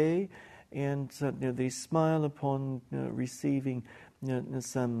their day, and they smile upon receiving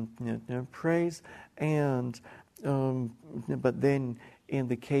some praise, and but then in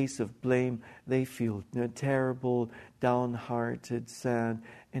the case of blame, they feel terrible, downhearted, sad,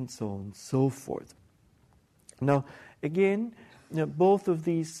 and so on and so forth. Now, again, both of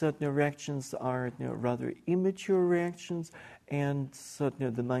these reactions are rather immature reactions, and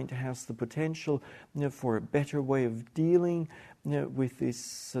the mind has the potential for a better way of dealing with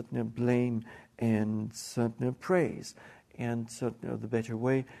this blame and praise. And the better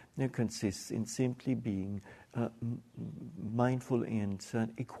way consists in simply being mindful and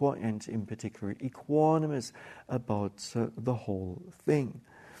in particular equanimous about the whole thing.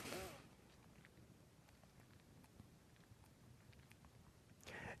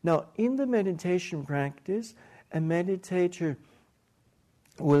 Now, in the meditation practice, a meditator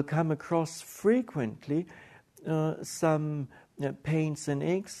will come across frequently some pains and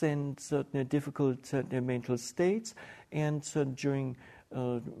aches and difficult mental states, and during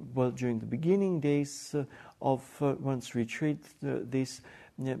the beginning days of one's retreat, this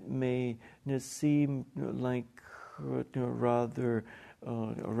may seem like a rather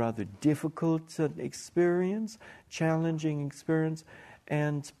difficult experience, challenging experience.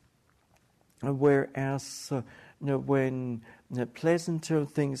 And whereas when pleasanter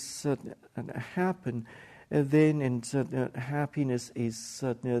things happen, then and happiness is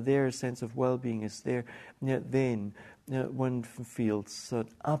there, a sense of well-being is there, then one feels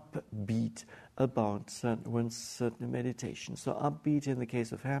upbeat about one's meditation. So upbeat in the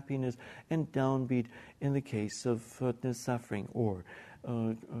case of happiness, and downbeat in the case of suffering or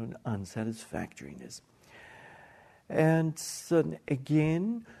unsatisfactoriness. And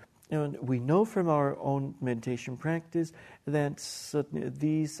again, we know from our own meditation practice that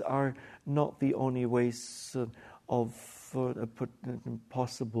these are not the only ways of a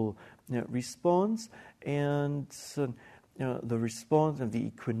possible response, and the response and the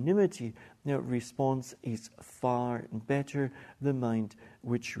equanimity response is far better, the mind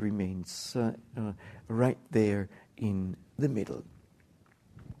which remains right there in the middle.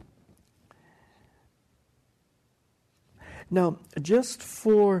 Now, just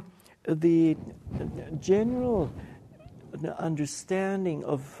for the general understanding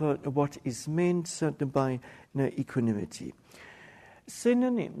of what is meant by equanimity.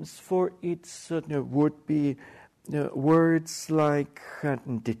 Synonyms for it would be words like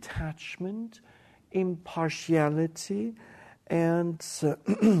detachment, impartiality, and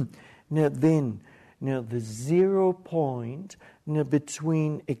then the 0 point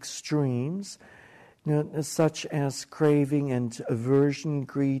between extremes, such as craving and aversion,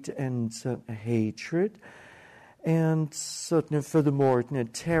 greed and hatred, and furthermore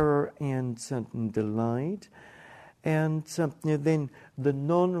terror and delight, and then the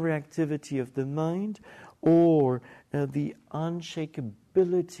non-reactivity of the mind, or the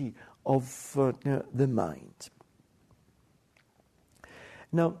unshakability of the mind.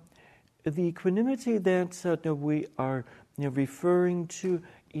 Now, the equanimity that we are referring to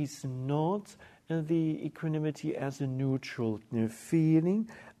is not the equanimity as a neutral feeling,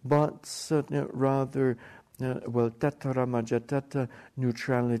 but rather, tattva majjhattha,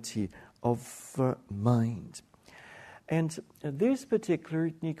 neutrality of mind. And this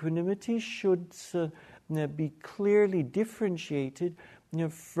particular equanimity should be clearly differentiated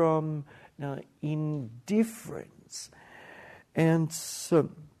from indifference. And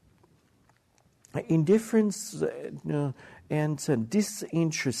indifference and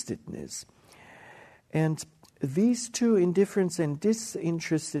disinterestedness. And these two, indifference and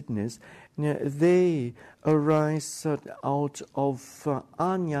disinterestedness, they arise out of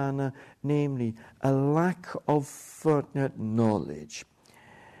ajnana, namely a lack of knowledge.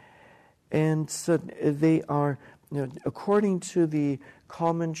 And they are, according to the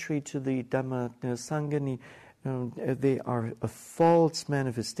commentary to the Dhamma Sangani, they are a false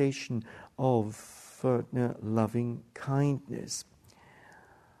manifestation of loving kindness.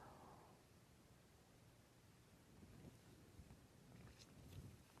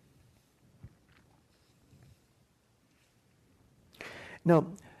 Now,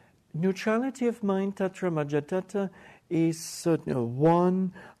 neutrality of mind, tattva majjhattha, is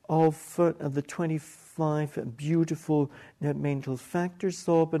one of the 25 beautiful mental factors,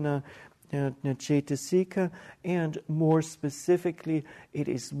 sobhana, cetasika, and more specifically, it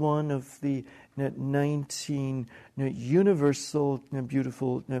is one of the 19 universal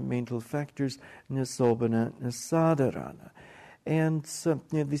beautiful mental factors, sobhana sadharana. And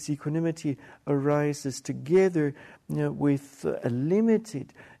this equanimity arises together with a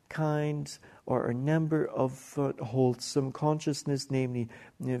limited kind or a number of wholesome consciousness, namely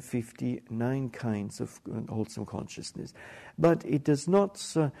 59 kinds of wholesome consciousness. But it does not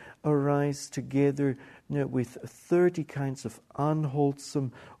arise together with 30 kinds of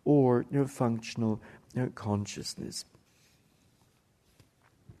unwholesome or functional consciousness.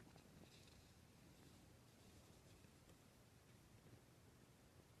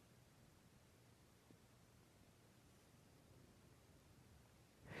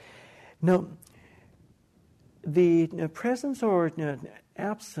 Now, the presence or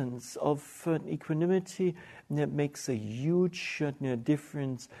absence of equanimity makes a huge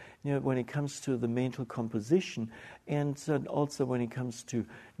difference when it comes to the mental composition, and also when it comes to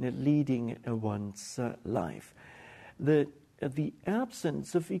leading one's life. The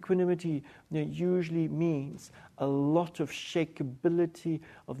absence of equanimity usually means a lot of shakeability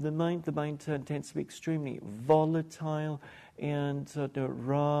of the mind. The mind tends to be extremely volatile and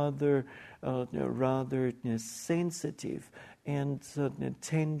rather sensitive and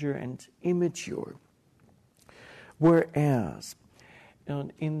tender and immature. Whereas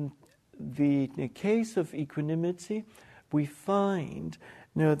in the case of equanimity, we find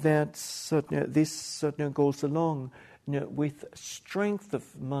that this goes along with strength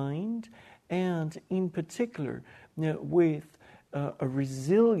of mind, and in particular with a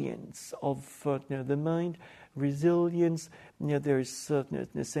resilience of the mind. Resilience, there is a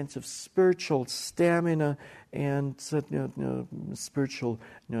sense of spiritual stamina and spiritual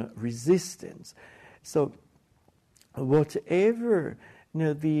resistance. So whatever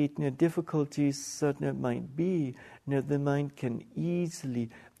the difficulties might be, the mind can easily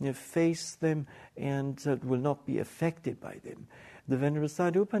face them and will not be affected by them. The Venerable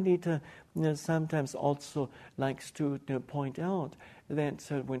Sadhu Pandita sometimes also likes to point out that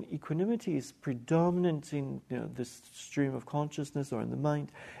when equanimity is predominant in the stream of consciousness or in the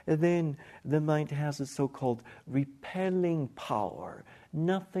mind, then the mind has a so-called repelling power.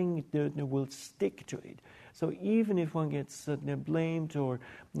 Nothing will stick to it. So even if one gets blamed or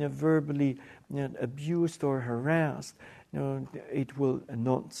verbally abused or harassed, it will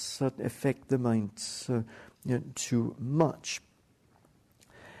not affect the mind too much.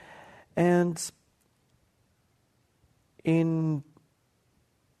 And in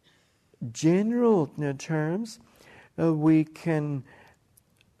general terms, we can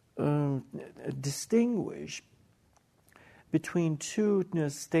distinguish between two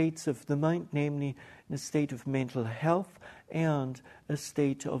states of the mind, namely a state of mental health and a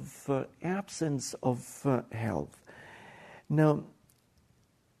state of absence of health. Now,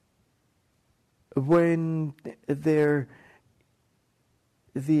 when the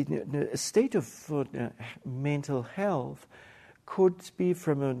state of mental health could be,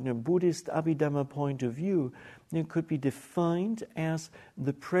 from a Buddhist Abhidhamma point of view, it could be defined as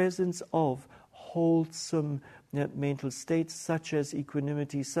the presence of wholesome mental states such as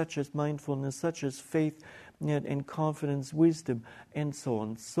equanimity, such as mindfulness, such as faith and confidence, wisdom, and so on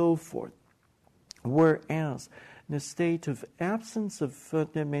and so forth. Whereas the state of absence of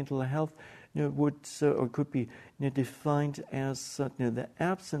mental health would or could be defined as the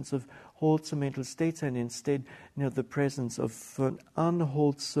absence of wholesome mental states, and instead the presence of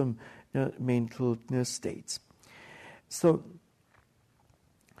unwholesome mental states. So,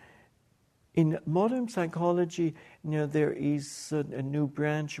 in modern psychology, there is a new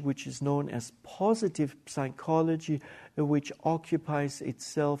branch which is known as positive psychology, which occupies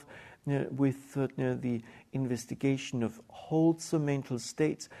itself with the investigation of wholesome mental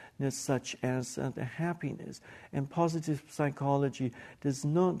states such as happiness. And positive psychology does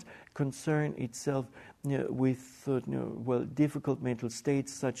not concern itself with difficult mental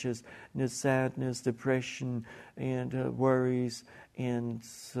states such as sadness, depression, and worries, and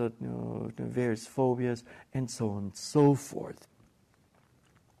various phobias, and so on and so forth.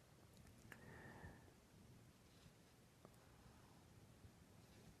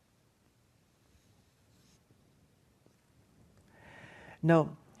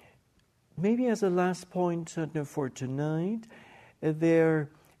 Now, maybe as a last point for tonight, the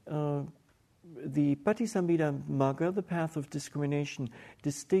Patisambhida Magga, the path of discrimination,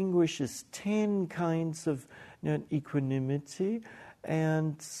 distinguishes 10 kinds of equanimity,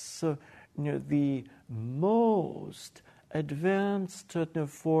 and so the most advanced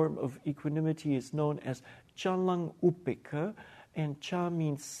form of equanimity is known as Chalang Upeka, and Cha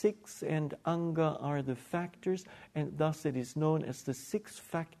means 6 and Anga are the factors, and thus it is known as the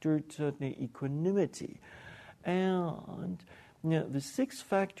 6-factored equanimity. And the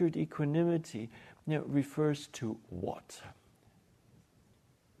 6-factored equanimity refers to what?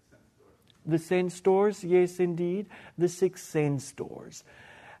 The sense doors, yes indeed, the 6 sense doors.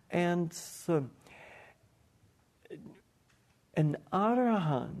 And so, an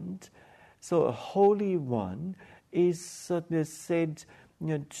arahant, so a holy one, is said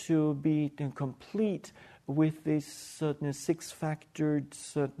to be complete with this 6-factored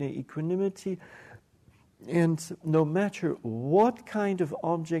equanimity, and no matter what kind of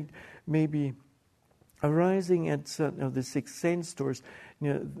object may be arising at the 6 sense doors,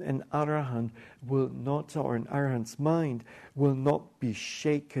 an arahant will not, or an arahant's mind will not be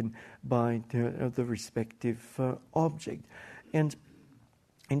shaken by the respective object, and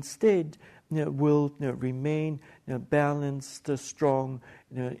instead will remain balanced, strong,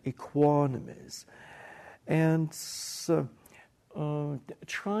 equanimous. And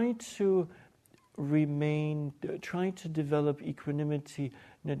try to develop equanimity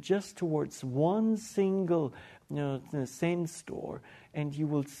just towards one single sense door, and you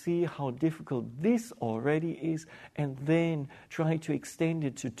will see how difficult this already is, and then try to extend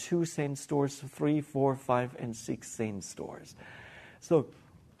it to 2 sense doors, 3, 4, 5, and 6 sense doors. So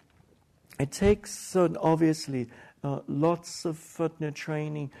it takes obviously lots of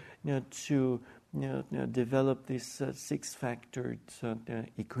training to develop this 6-factored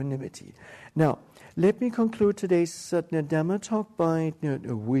equanimity. Now, let me conclude today's Dhamma talk by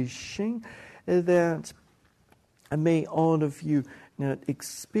wishing that may all of you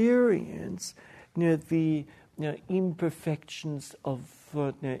experience the imperfections of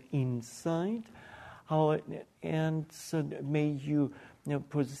insight, and so may you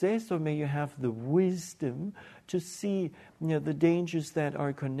possess, or may you have the wisdom to see the dangers that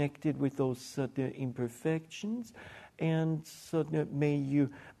are connected with those imperfections, and so may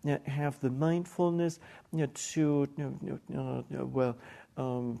you have the mindfulness to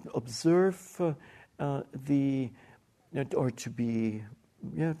observe to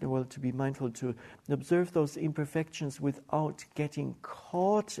be mindful to observe those imperfections without getting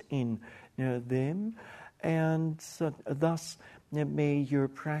caught in them, and thus may your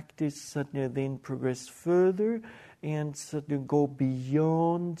practice then progress further and to go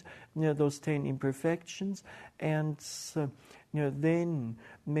beyond those 10 imperfections, and then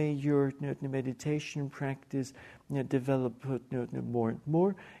may your meditation practice develop more and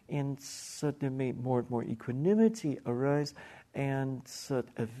more, and may more and more equanimity arise, and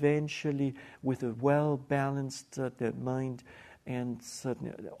eventually, with a well-balanced mind and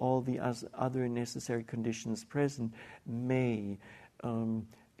all the other necessary conditions present, may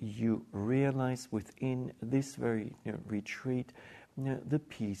you realize within this very retreat the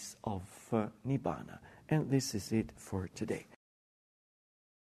peace of Nibbana. And this is it for today.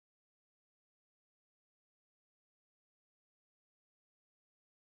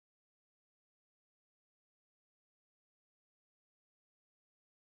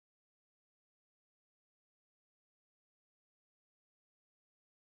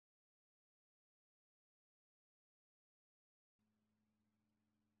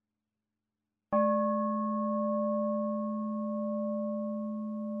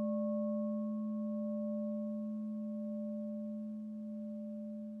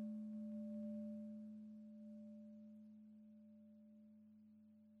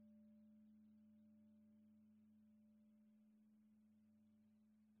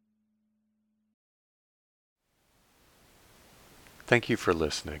 Thank you for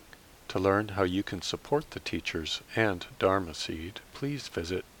listening. To learn how you can support the teachers and Dharma Seed, please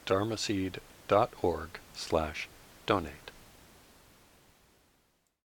visit dharmaseed.org/donate.